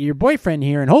is that your boyfriend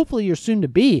here, and hopefully your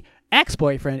soon-to-be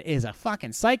ex-boyfriend, is a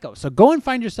fucking psycho. So go and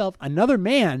find yourself another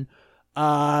man.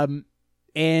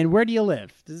 And where do you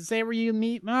live? Does it say where you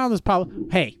meet? Well, there's probably,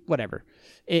 hey, whatever.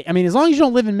 I mean, as long as you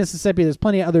don't live in Mississippi, there's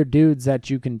plenty of other dudes that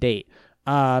you can date.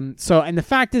 And the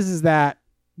fact is that,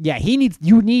 yeah,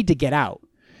 you need to get out.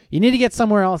 You need to get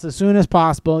somewhere else as soon as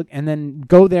possible and then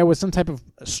go there with some type of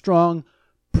strong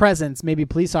presence, maybe a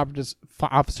police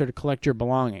officer to collect your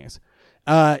belongings.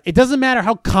 It doesn't matter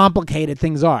how complicated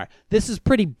things are. This is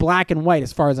pretty black and white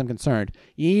as far as I'm concerned.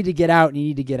 You need to get out, and you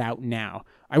need to get out now.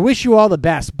 I wish you all the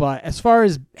best, but as far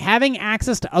as having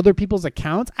access to other people's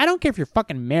accounts, I don't care if you're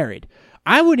fucking married.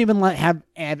 I wouldn't even have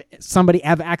somebody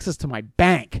have access to my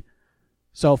bank.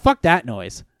 So fuck that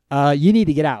noise. You need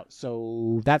to get out.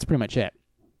 So that's pretty much it.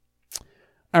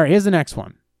 All right, here's the next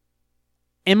one.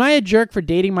 Am I a jerk for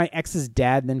dating my ex's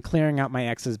dad and then clearing out my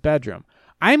ex's bedroom?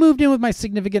 I moved in with my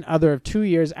significant other of 2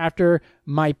 years after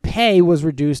my pay was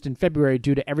reduced in February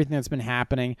due to everything that's been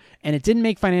happening, and it didn't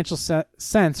make financial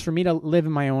sense for me to live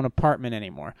in my own apartment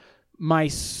anymore.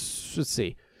 Let's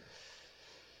see.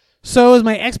 So as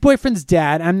my ex-boyfriend's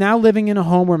dad, I'm now living in a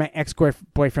home where my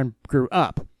ex-boyfriend grew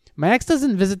up. My ex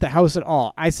doesn't visit the house at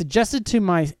all. I suggested to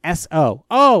my SO.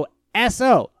 Oh,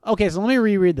 SO. Okay, so let me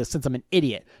reread this since I'm an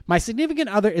idiot. My significant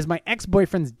other is my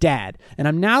ex-boyfriend's dad, and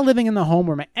I'm now living in the home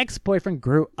where my ex-boyfriend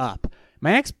grew up.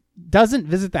 My ex doesn't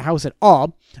visit the house at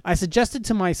all. I suggested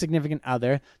to my significant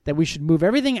other that we should move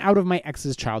everything out of my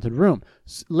ex's childhood room.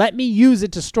 Let me use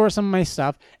it to store some of my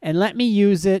stuff, and let me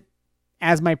use it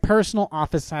as my personal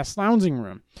office/lounging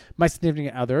room. My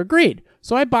significant other agreed.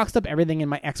 So I boxed up everything in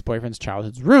my ex-boyfriend's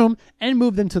childhood room and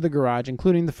moved them to the garage,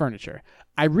 including the furniture.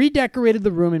 I redecorated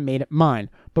the room and made it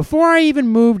mine. Before I even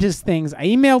moved his things, I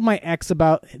emailed my ex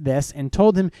about this and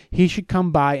told him he should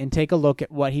come by and take a look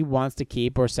at what he wants to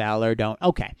keep or sell or don't.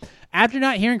 Okay. After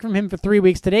not hearing from him for 3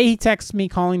 weeks, today he texts me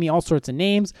calling me all sorts of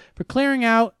names for clearing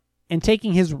out and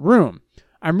taking his room.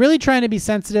 I'm really trying to be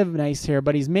sensitive and nice here,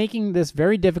 but he's making this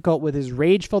very difficult with his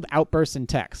rage-filled outbursts and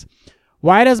texts.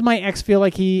 Why does my ex feel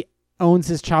like he owns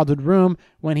his childhood room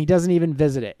when he doesn't even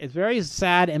visit it? It's very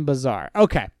sad and bizarre.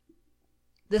 Okay.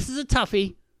 This is a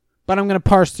toughie, but I'm going to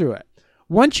parse through it.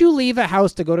 Once you leave a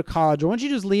house to go to college, or once you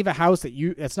just leave a house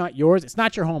that's not yours, it's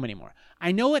not your home anymore.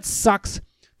 I know it sucks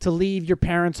to leave your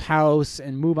parents' house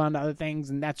and move on to other things,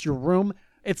 and that's your room.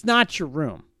 It's not your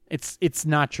room. It's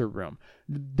not your room.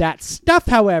 That stuff,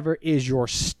 however, is your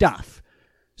stuff.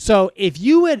 So if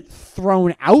you had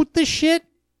thrown out the shit,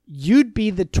 you'd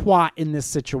be the twat in this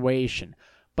situation.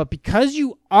 But because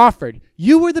you offered,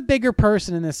 you were the bigger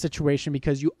person in this situation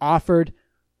because you offered.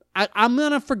 I'm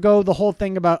going to forgo the whole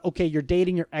thing about, okay, you're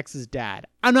dating your ex's dad.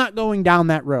 I'm not going down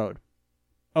that road.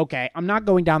 Okay, I'm not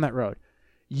going down that road.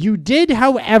 You did,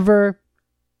 however,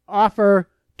 offer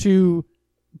to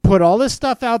put all this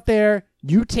stuff out there.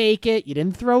 You take it. You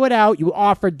didn't throw it out. You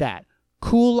offered that.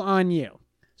 Cool on you.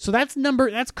 So that's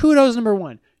kudos number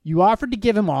one. You offered to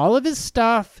give him all of his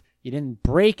stuff. You didn't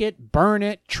break it, burn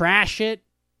it, trash it,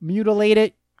 mutilate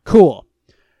it. Cool.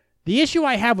 The issue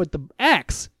I have with the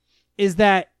ex is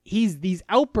that these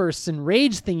outbursts and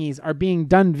rage thingies are being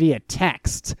done via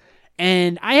text.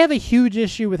 And I have a huge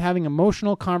issue with having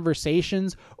emotional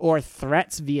conversations or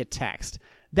threats via text.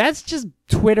 That's just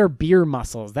Twitter beer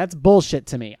muscles. That's bullshit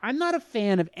to me. I'm not a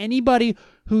fan of anybody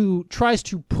who tries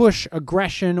to push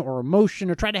aggression or emotion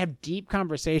or try to have deep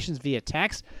conversations via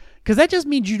text, because that just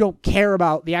means you don't care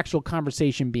about the actual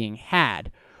conversation being had,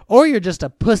 or you're just a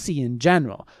pussy in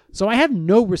general. So I have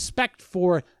no respect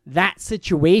for that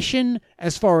situation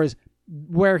as far as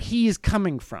where he's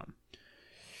coming from.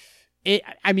 It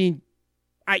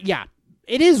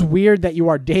is weird that you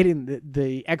are dating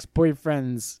the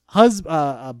ex-boyfriend's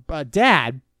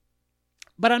dad,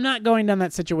 but I'm not going down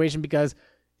that situation because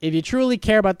if you truly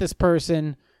care about this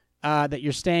person that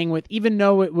you're staying with, even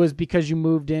though it was because you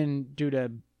moved in due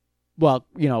to,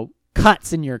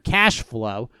 cuts in your cash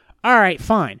flow, all right,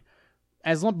 fine.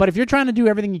 But if you're trying to do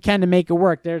everything you can to make it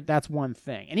work, that's one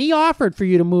thing. And he offered for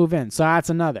you to move in, so that's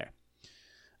another.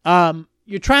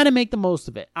 You're trying to make the most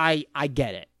of it. I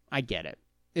get it. I get it.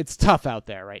 It's tough out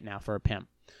there right now for a pimp.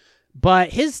 But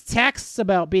his texts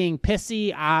about being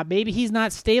pissy, maybe he's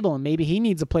not stable and maybe he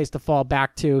needs a place to fall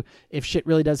back to if shit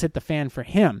really does hit the fan for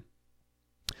him.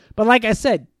 But like I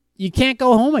said, you can't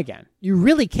go home again. You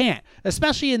really can't,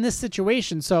 especially in this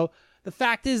situation. So the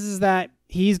fact is that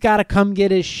he's got to come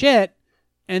get his shit,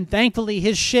 and thankfully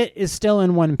his shit is still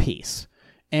in one piece.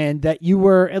 And that you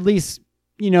were at least,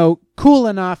 cool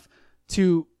enough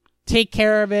to take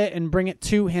care of it and bring it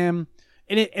to him.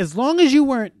 And as long as you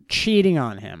weren't cheating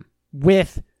on him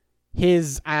with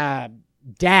his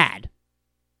dad,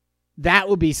 that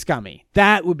would be scummy.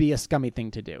 That would be a scummy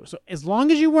thing to do. So as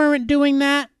long as you weren't doing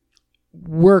that,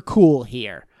 we're cool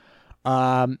here.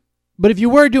 But if you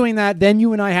were doing that, then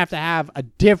you and I have to have a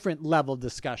different level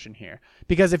discussion here.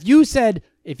 Because if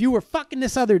you were fucking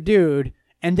this other dude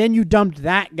and then you dumped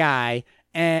that guy,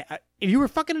 and if you were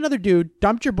fucking another dude,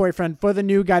 dumped your boyfriend for the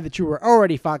new guy that you were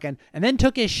already fucking, and then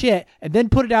took his shit and then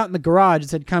put it out in the garage and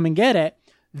said, come and get it,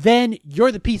 then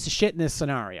you're the piece of shit in this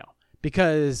scenario.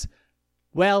 Because,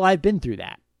 well, I've been through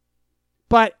that.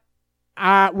 But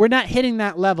we're not hitting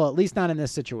that level, at least not in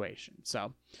this situation.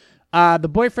 So the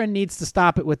boyfriend needs to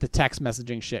stop it with the text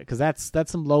messaging shit, because that's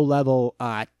some low-level,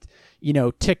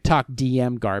 TikTok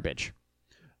DM garbage.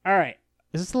 All right.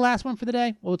 Is this the last one for the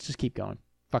day? Well, let's just keep going.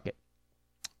 Fuck it.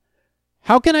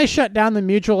 How can I shut down the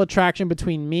mutual attraction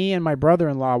between me and my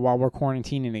brother-in-law while we're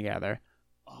quarantining together?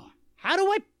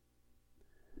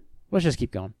 Let's just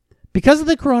keep going. Because of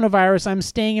the coronavirus, I'm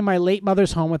staying in my late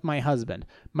mother's home with my husband,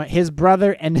 his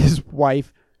brother and his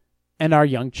wife, and our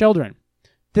young children.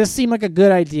 This seemed like a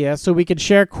good idea so we could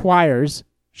share chores,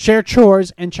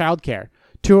 and childcare.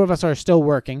 2 of us are still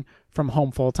working from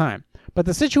home full time. But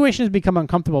the situation has become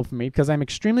uncomfortable for me because I'm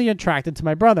extremely attracted to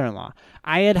my brother-in-law.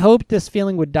 I had hoped this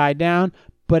feeling would die down,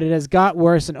 but it has got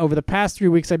worse, and over the past 3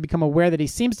 weeks I've become aware that he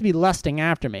seems to be lusting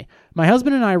after me. My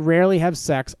husband and I rarely have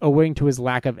sex owing to his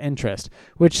lack of interest,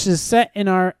 which set in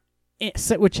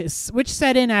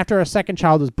after our second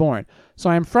child was born. So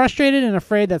I am frustrated and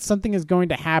afraid that something is going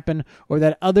to happen or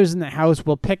that others in the house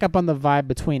will pick up on the vibe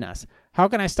between us. How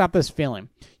can I stop this feeling?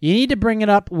 You need to bring it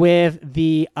up with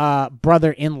the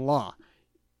brother-in-law.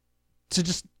 So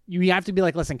you have to be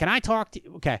like, listen, can I talk to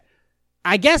you? Okay.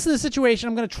 I guess in this situation,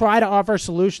 I'm going to try to offer a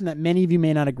solution that many of you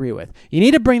may not agree with. You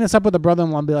need to bring this up with the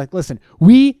brother-in-law and be like, listen,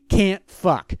 we can't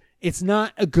fuck. It's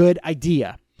not a good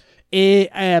idea.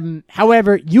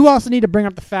 However, you also need to bring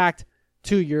up the fact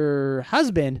to your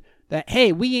husband that,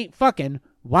 hey, we ain't fucking.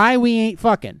 Why we ain't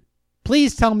fucking?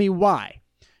 Please tell me why.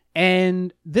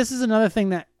 And this is another thing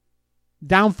that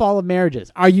downfall of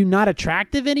marriages. Are you not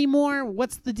attractive anymore?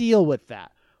 What's the deal with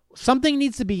that? Something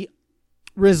needs to be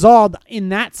resolved in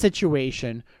that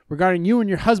situation regarding you and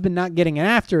your husband not getting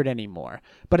after it anymore.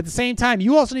 But at the same time,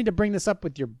 you also need to bring this up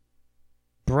with your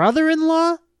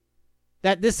brother-in-law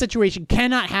that this situation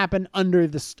cannot happen under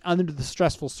the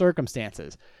stressful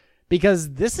circumstances,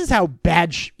 because this is how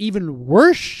bad, even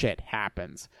worse shit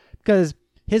happens. Because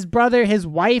his brother, his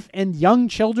wife, and young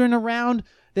children around,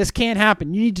 this can't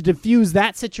happen. You need to diffuse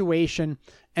that situation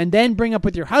and then bring up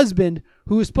with your husband,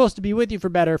 who is supposed to be with you for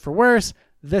better or for worse,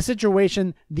 the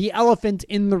situation, the elephant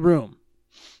in the room.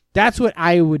 That's what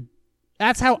I would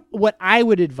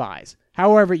advise.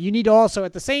 However, you need to also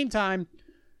at the same time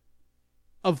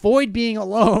avoid being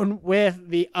alone with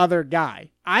the other guy.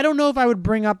 I don't know if I would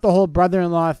bring up the whole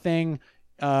brother-in-law thing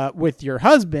with your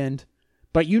husband,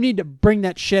 but you need to bring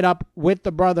that shit up with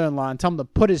the brother-in-law and tell him to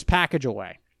put his package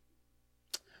away.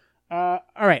 All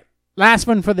right, last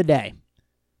one for the day.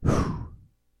 I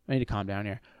need to calm down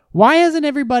here. Why hasn't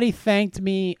everybody thanked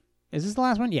me? Is this the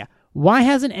last one? Yeah. Why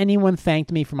hasn't anyone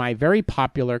thanked me for my very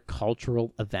popular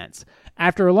cultural events?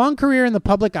 After a long career in the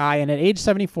public eye and at age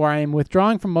 74, I am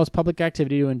withdrawing from most public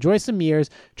activity to enjoy some years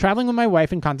traveling with my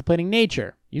wife and contemplating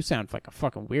nature. You sound like a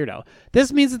fucking weirdo.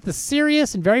 This means that the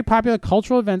serious and very popular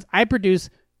cultural events I produce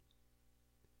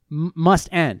must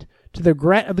end, to the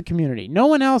regret of the community. No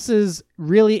one else is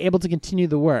really able to continue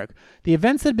the work. The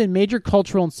events have been major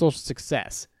cultural and social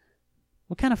success.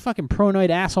 What kind of fucking paranoid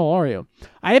asshole are you?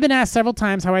 I have been asked several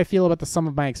times how I feel about the sum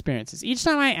of my experiences. Each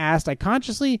time I asked, I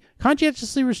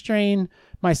conscientiously restrained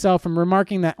myself from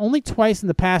remarking that only twice in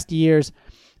the past years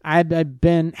have I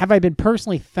been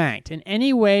personally thanked in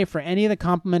any way for any of the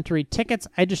complimentary tickets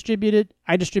I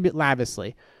distribute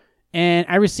lavishly. And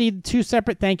I received 2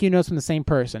 separate thank you notes from the same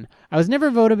person. I was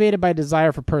never motivated by a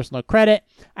desire for personal credit.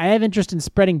 I have no interest in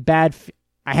spreading bad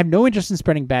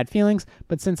feelings,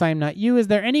 but since I am not you, is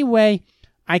there any way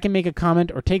I can make a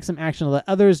comment or take some action to let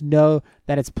others know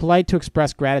that it's polite to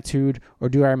express gratitude, or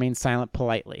do I remain silent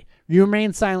politely? You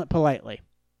remain silent politely.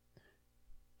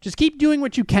 Just keep doing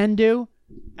what you can do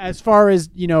as far as,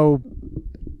 being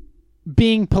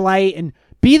polite, and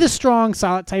be the strong,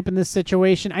 solid type in this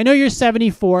situation. I know you're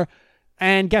 74,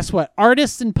 and guess what?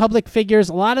 Artists and public figures,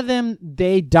 a lot of them,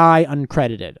 they die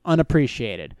uncredited,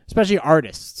 unappreciated, especially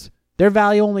artists. Their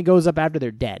value only goes up after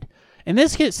they're dead. In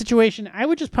this situation, I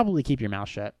would just probably keep your mouth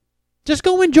shut. Just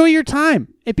go enjoy your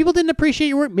time. If people didn't appreciate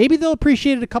your work, maybe they'll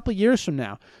appreciate it a couple years from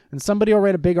now, and somebody will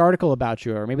write a big article about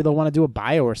you, or maybe they'll want to do a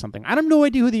bio or something. I have no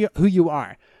idea who you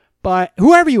are, but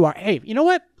whoever you are, hey, you know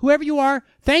what? Whoever you are,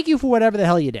 thank you for whatever the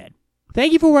hell you did.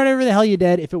 Thank you for whatever the hell you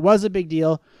did, if it was a big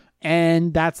deal,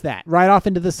 and that's that. Right off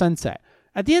into the sunset.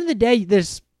 At the end of the day,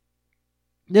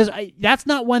 that's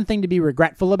not one thing to be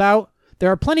regretful about.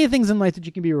 There are plenty of things in life that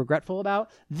you can be regretful about.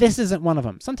 This isn't one of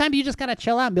them. Sometimes you just got to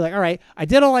chill out and be like, all right, I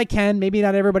did all I can. Maybe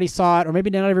not everybody saw it, or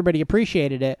maybe not everybody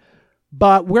appreciated it,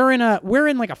 but we're in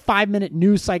like a 5-minute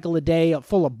news cycle a day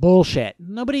full of bullshit.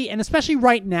 Nobody, and especially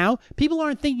right now, people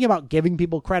aren't thinking about giving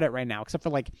people credit right now, except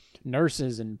for like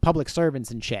nurses and public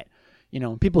servants and shit.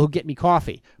 People who get me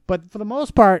coffee. But for the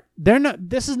most part,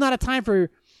 this is not a time for,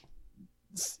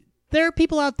 there are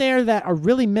people out there that are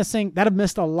really missing, that have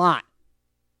missed a lot.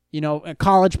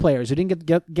 College players who didn't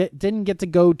get to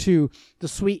go to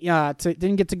the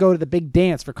didn't get to go to the big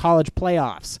dance for college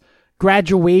playoffs,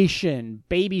 graduation,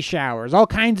 baby showers, all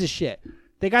kinds of shit.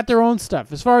 They got their own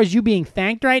stuff. As far as you being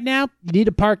thanked right now, you need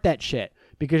to park that shit,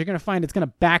 because you're going to find it's going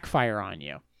to backfire on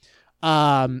you.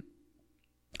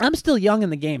 I'm still young in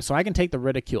the game, so I can take the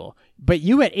ridicule. But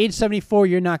you at age 74,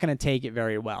 you're not going to take it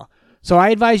very well. So I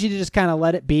advise you to just kind of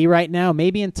let it be right now.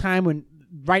 Maybe in time when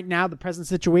right now the present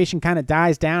situation kind of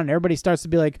dies down and everybody starts to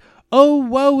be like, oh,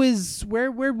 woe is,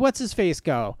 what's his face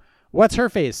go? What's her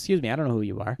face? Excuse me, I don't know who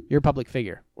you are. You're a public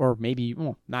figure. Or maybe,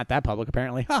 well, not that public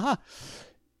apparently.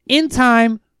 In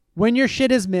time, when your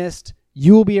shit is missed,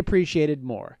 you will be appreciated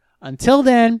more. Until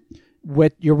then,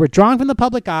 you're withdrawing from the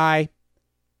public eye,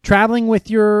 traveling with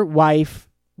your wife.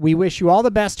 We wish you all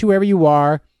the best, whoever you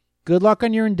are. Good luck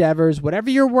on your endeavors. Whatever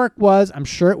your work was, I'm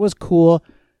sure it was cool.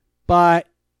 But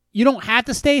you don't have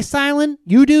to stay silent.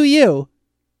 You do you.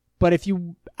 But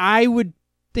I would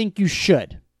think you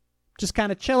should. Just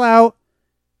kind of chill out,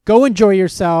 go enjoy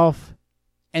yourself,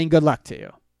 and good luck to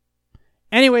you.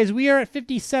 Anyways, we are at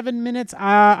 57 minutes.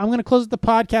 I'm going to close the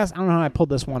podcast. I don't know how I pulled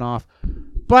this one off.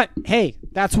 But, hey,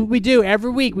 that's what we do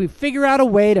every week. We figure out a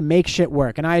way to make shit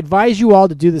work, and I advise you all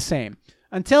to do the same.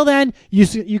 Until then,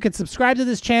 you can subscribe to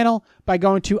this channel by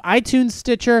going to iTunes,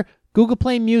 Stitcher, Google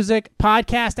Play Music,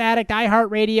 Podcast Addict,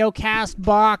 iHeartRadio,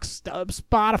 CastBox,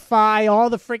 Spotify, all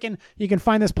the freaking... You can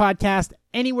find this podcast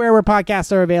anywhere where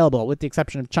podcasts are available, with the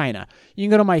exception of China. You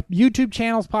can go to my YouTube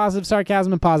channels, Positive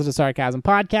Sarcasm and Positive Sarcasm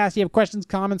Podcast. You have questions,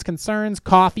 comments, concerns,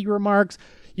 coffee remarks.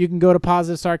 You can go to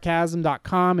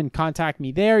positivesarcasm.com and contact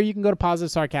me there. You can go to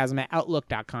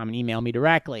positivesarcasm@outlook.com and email me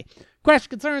directly. Questions,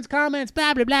 concerns, comments,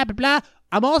 blah, blah, blah, blah, blah.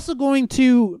 I'm also going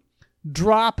to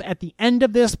drop at the end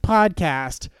of this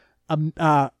podcast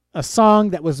a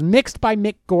song that was mixed by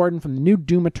Mick Gordon from the new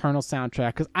Doom Eternal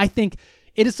soundtrack, because I think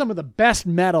it is some of the best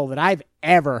metal that I've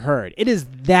ever heard. It is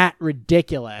that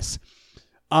ridiculous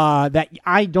that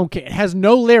I don't care. It has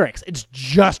no lyrics. It's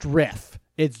just riff.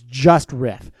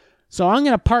 So I'm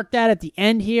going to park that at the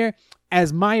end here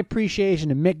as my appreciation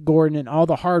to Mick Gordon and all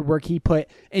the hard work he put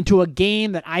into a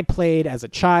game that I played as a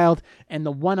child and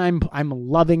the one I'm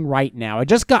loving right now.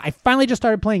 I finally just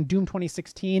started playing Doom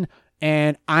 2016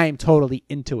 and I'm totally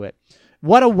into it.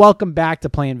 What a welcome back to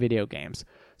playing video games.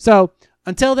 So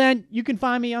until then, you can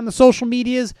find me on the social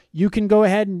medias. You can go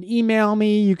ahead and email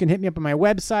me. You can hit me up on my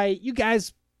website. You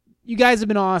guys have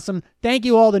been awesome. Thank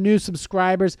you all the new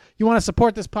subscribers. You want to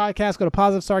support this podcast, go to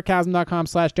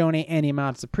positivesarcasm.com/donate. Any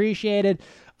amount is appreciated.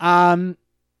 Man,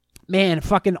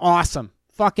 fucking awesome.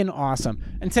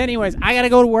 And so anyways, I got to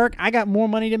go to work. I got more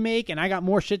money to make and I got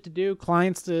more shit to do,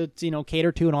 clients to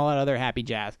cater to and all that other happy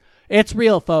jazz. It's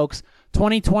real, folks.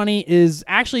 2020 is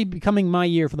actually becoming my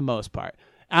year for the most part.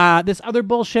 This other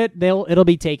bullshit, it'll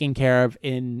be taken care of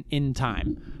in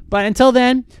time. But until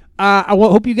then, I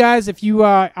hope you guys, if you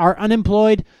are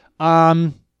unemployed,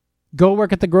 go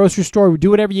work at the grocery store. Do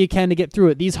whatever you can to get through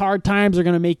it. These hard times are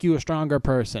going to make you a stronger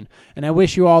person. And I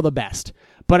wish you all the best.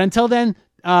 But until then,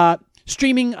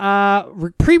 streaming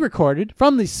pre-recorded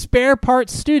from the Spare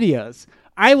Parts Studios.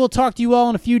 I will talk to you all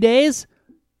in a few days.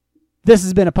 This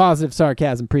has been a Positive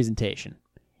Sarcasm presentation.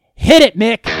 Hit it,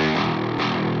 Mick!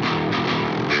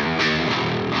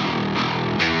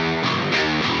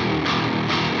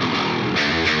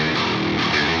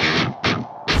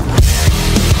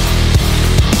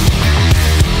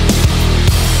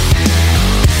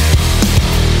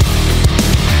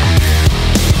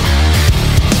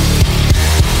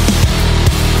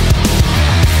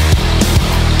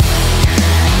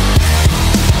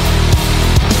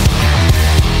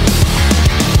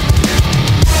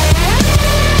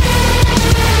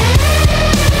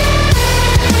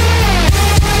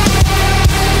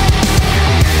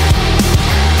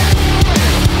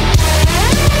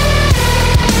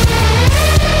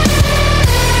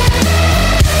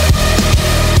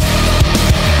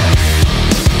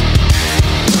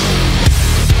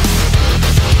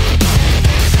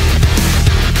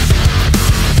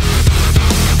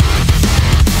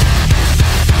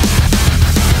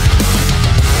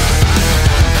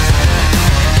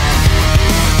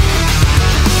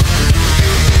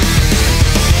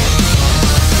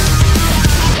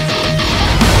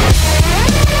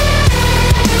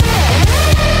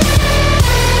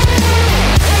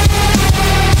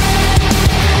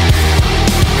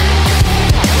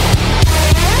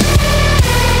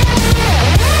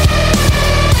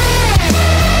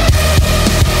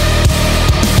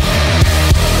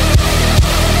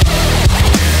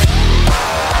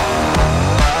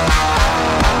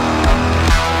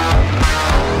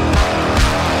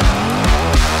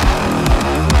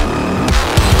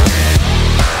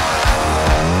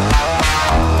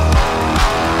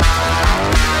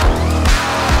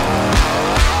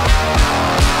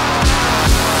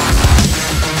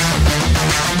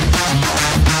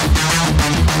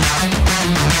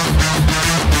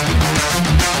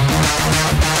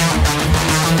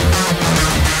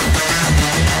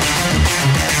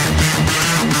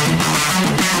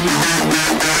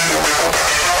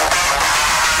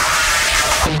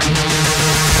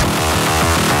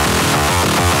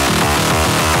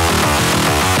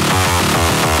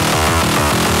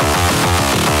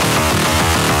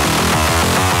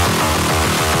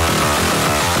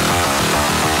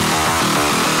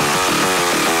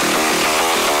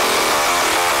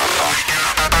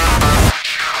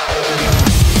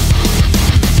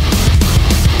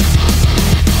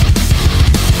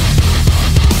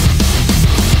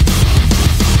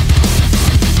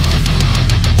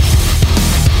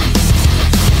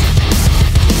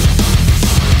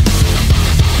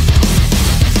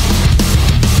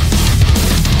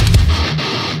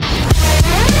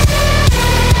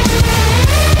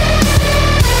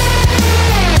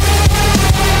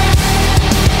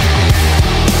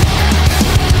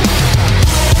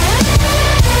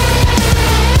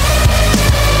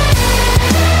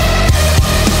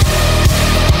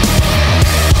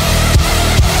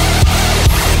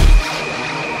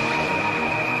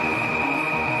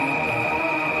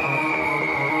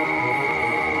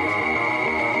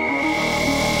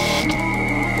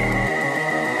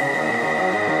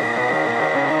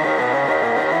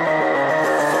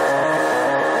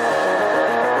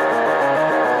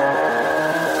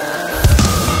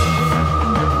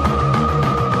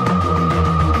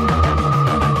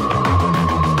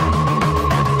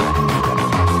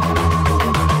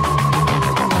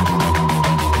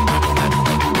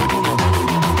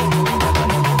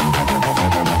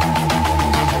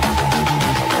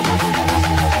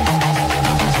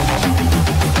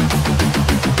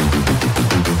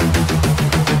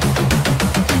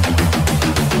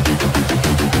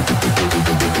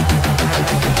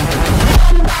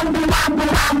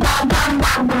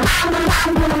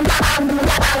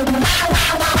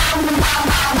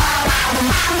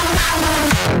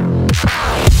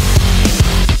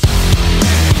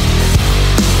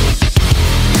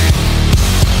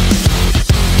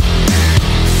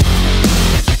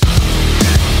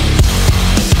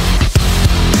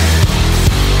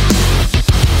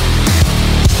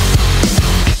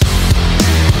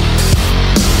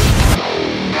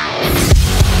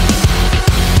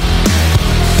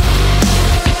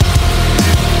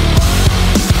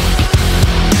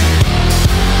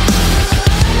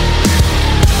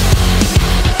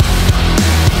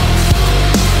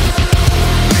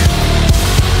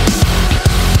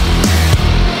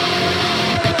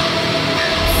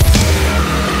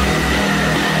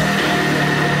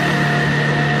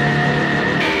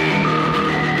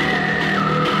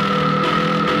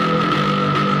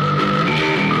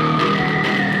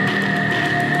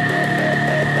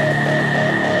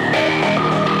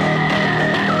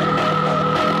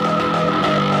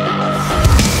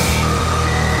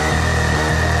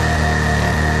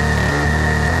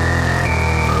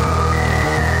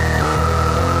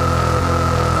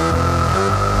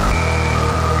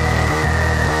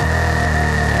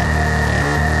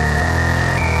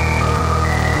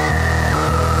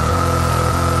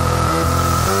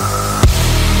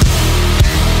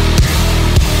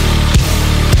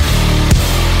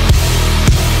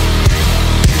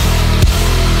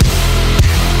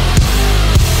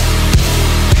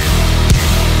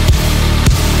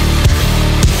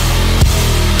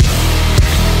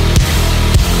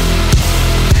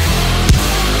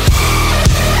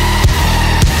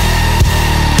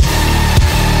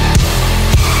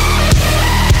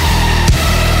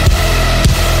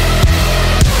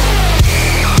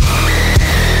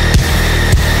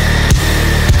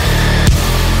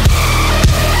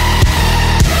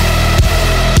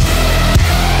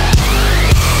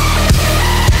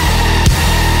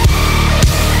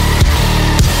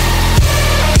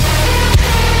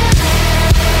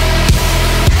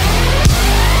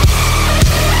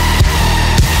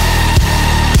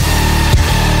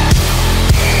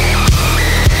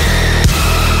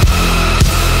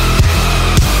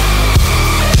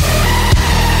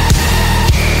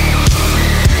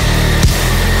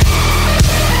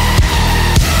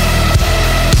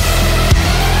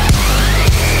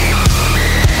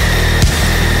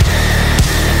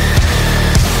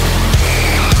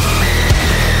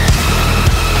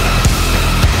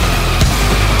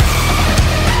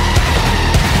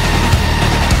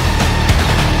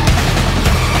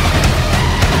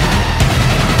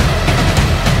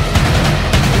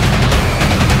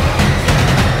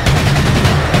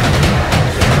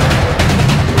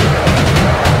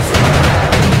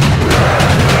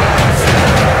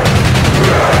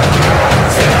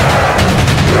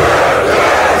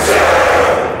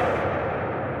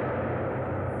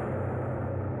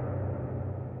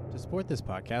 support this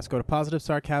podcast, go to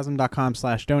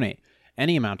positivesarcasm.com/donate.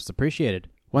 Any amount is appreciated.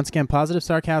 Once again,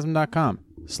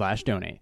 positivesarcasm.com/donate.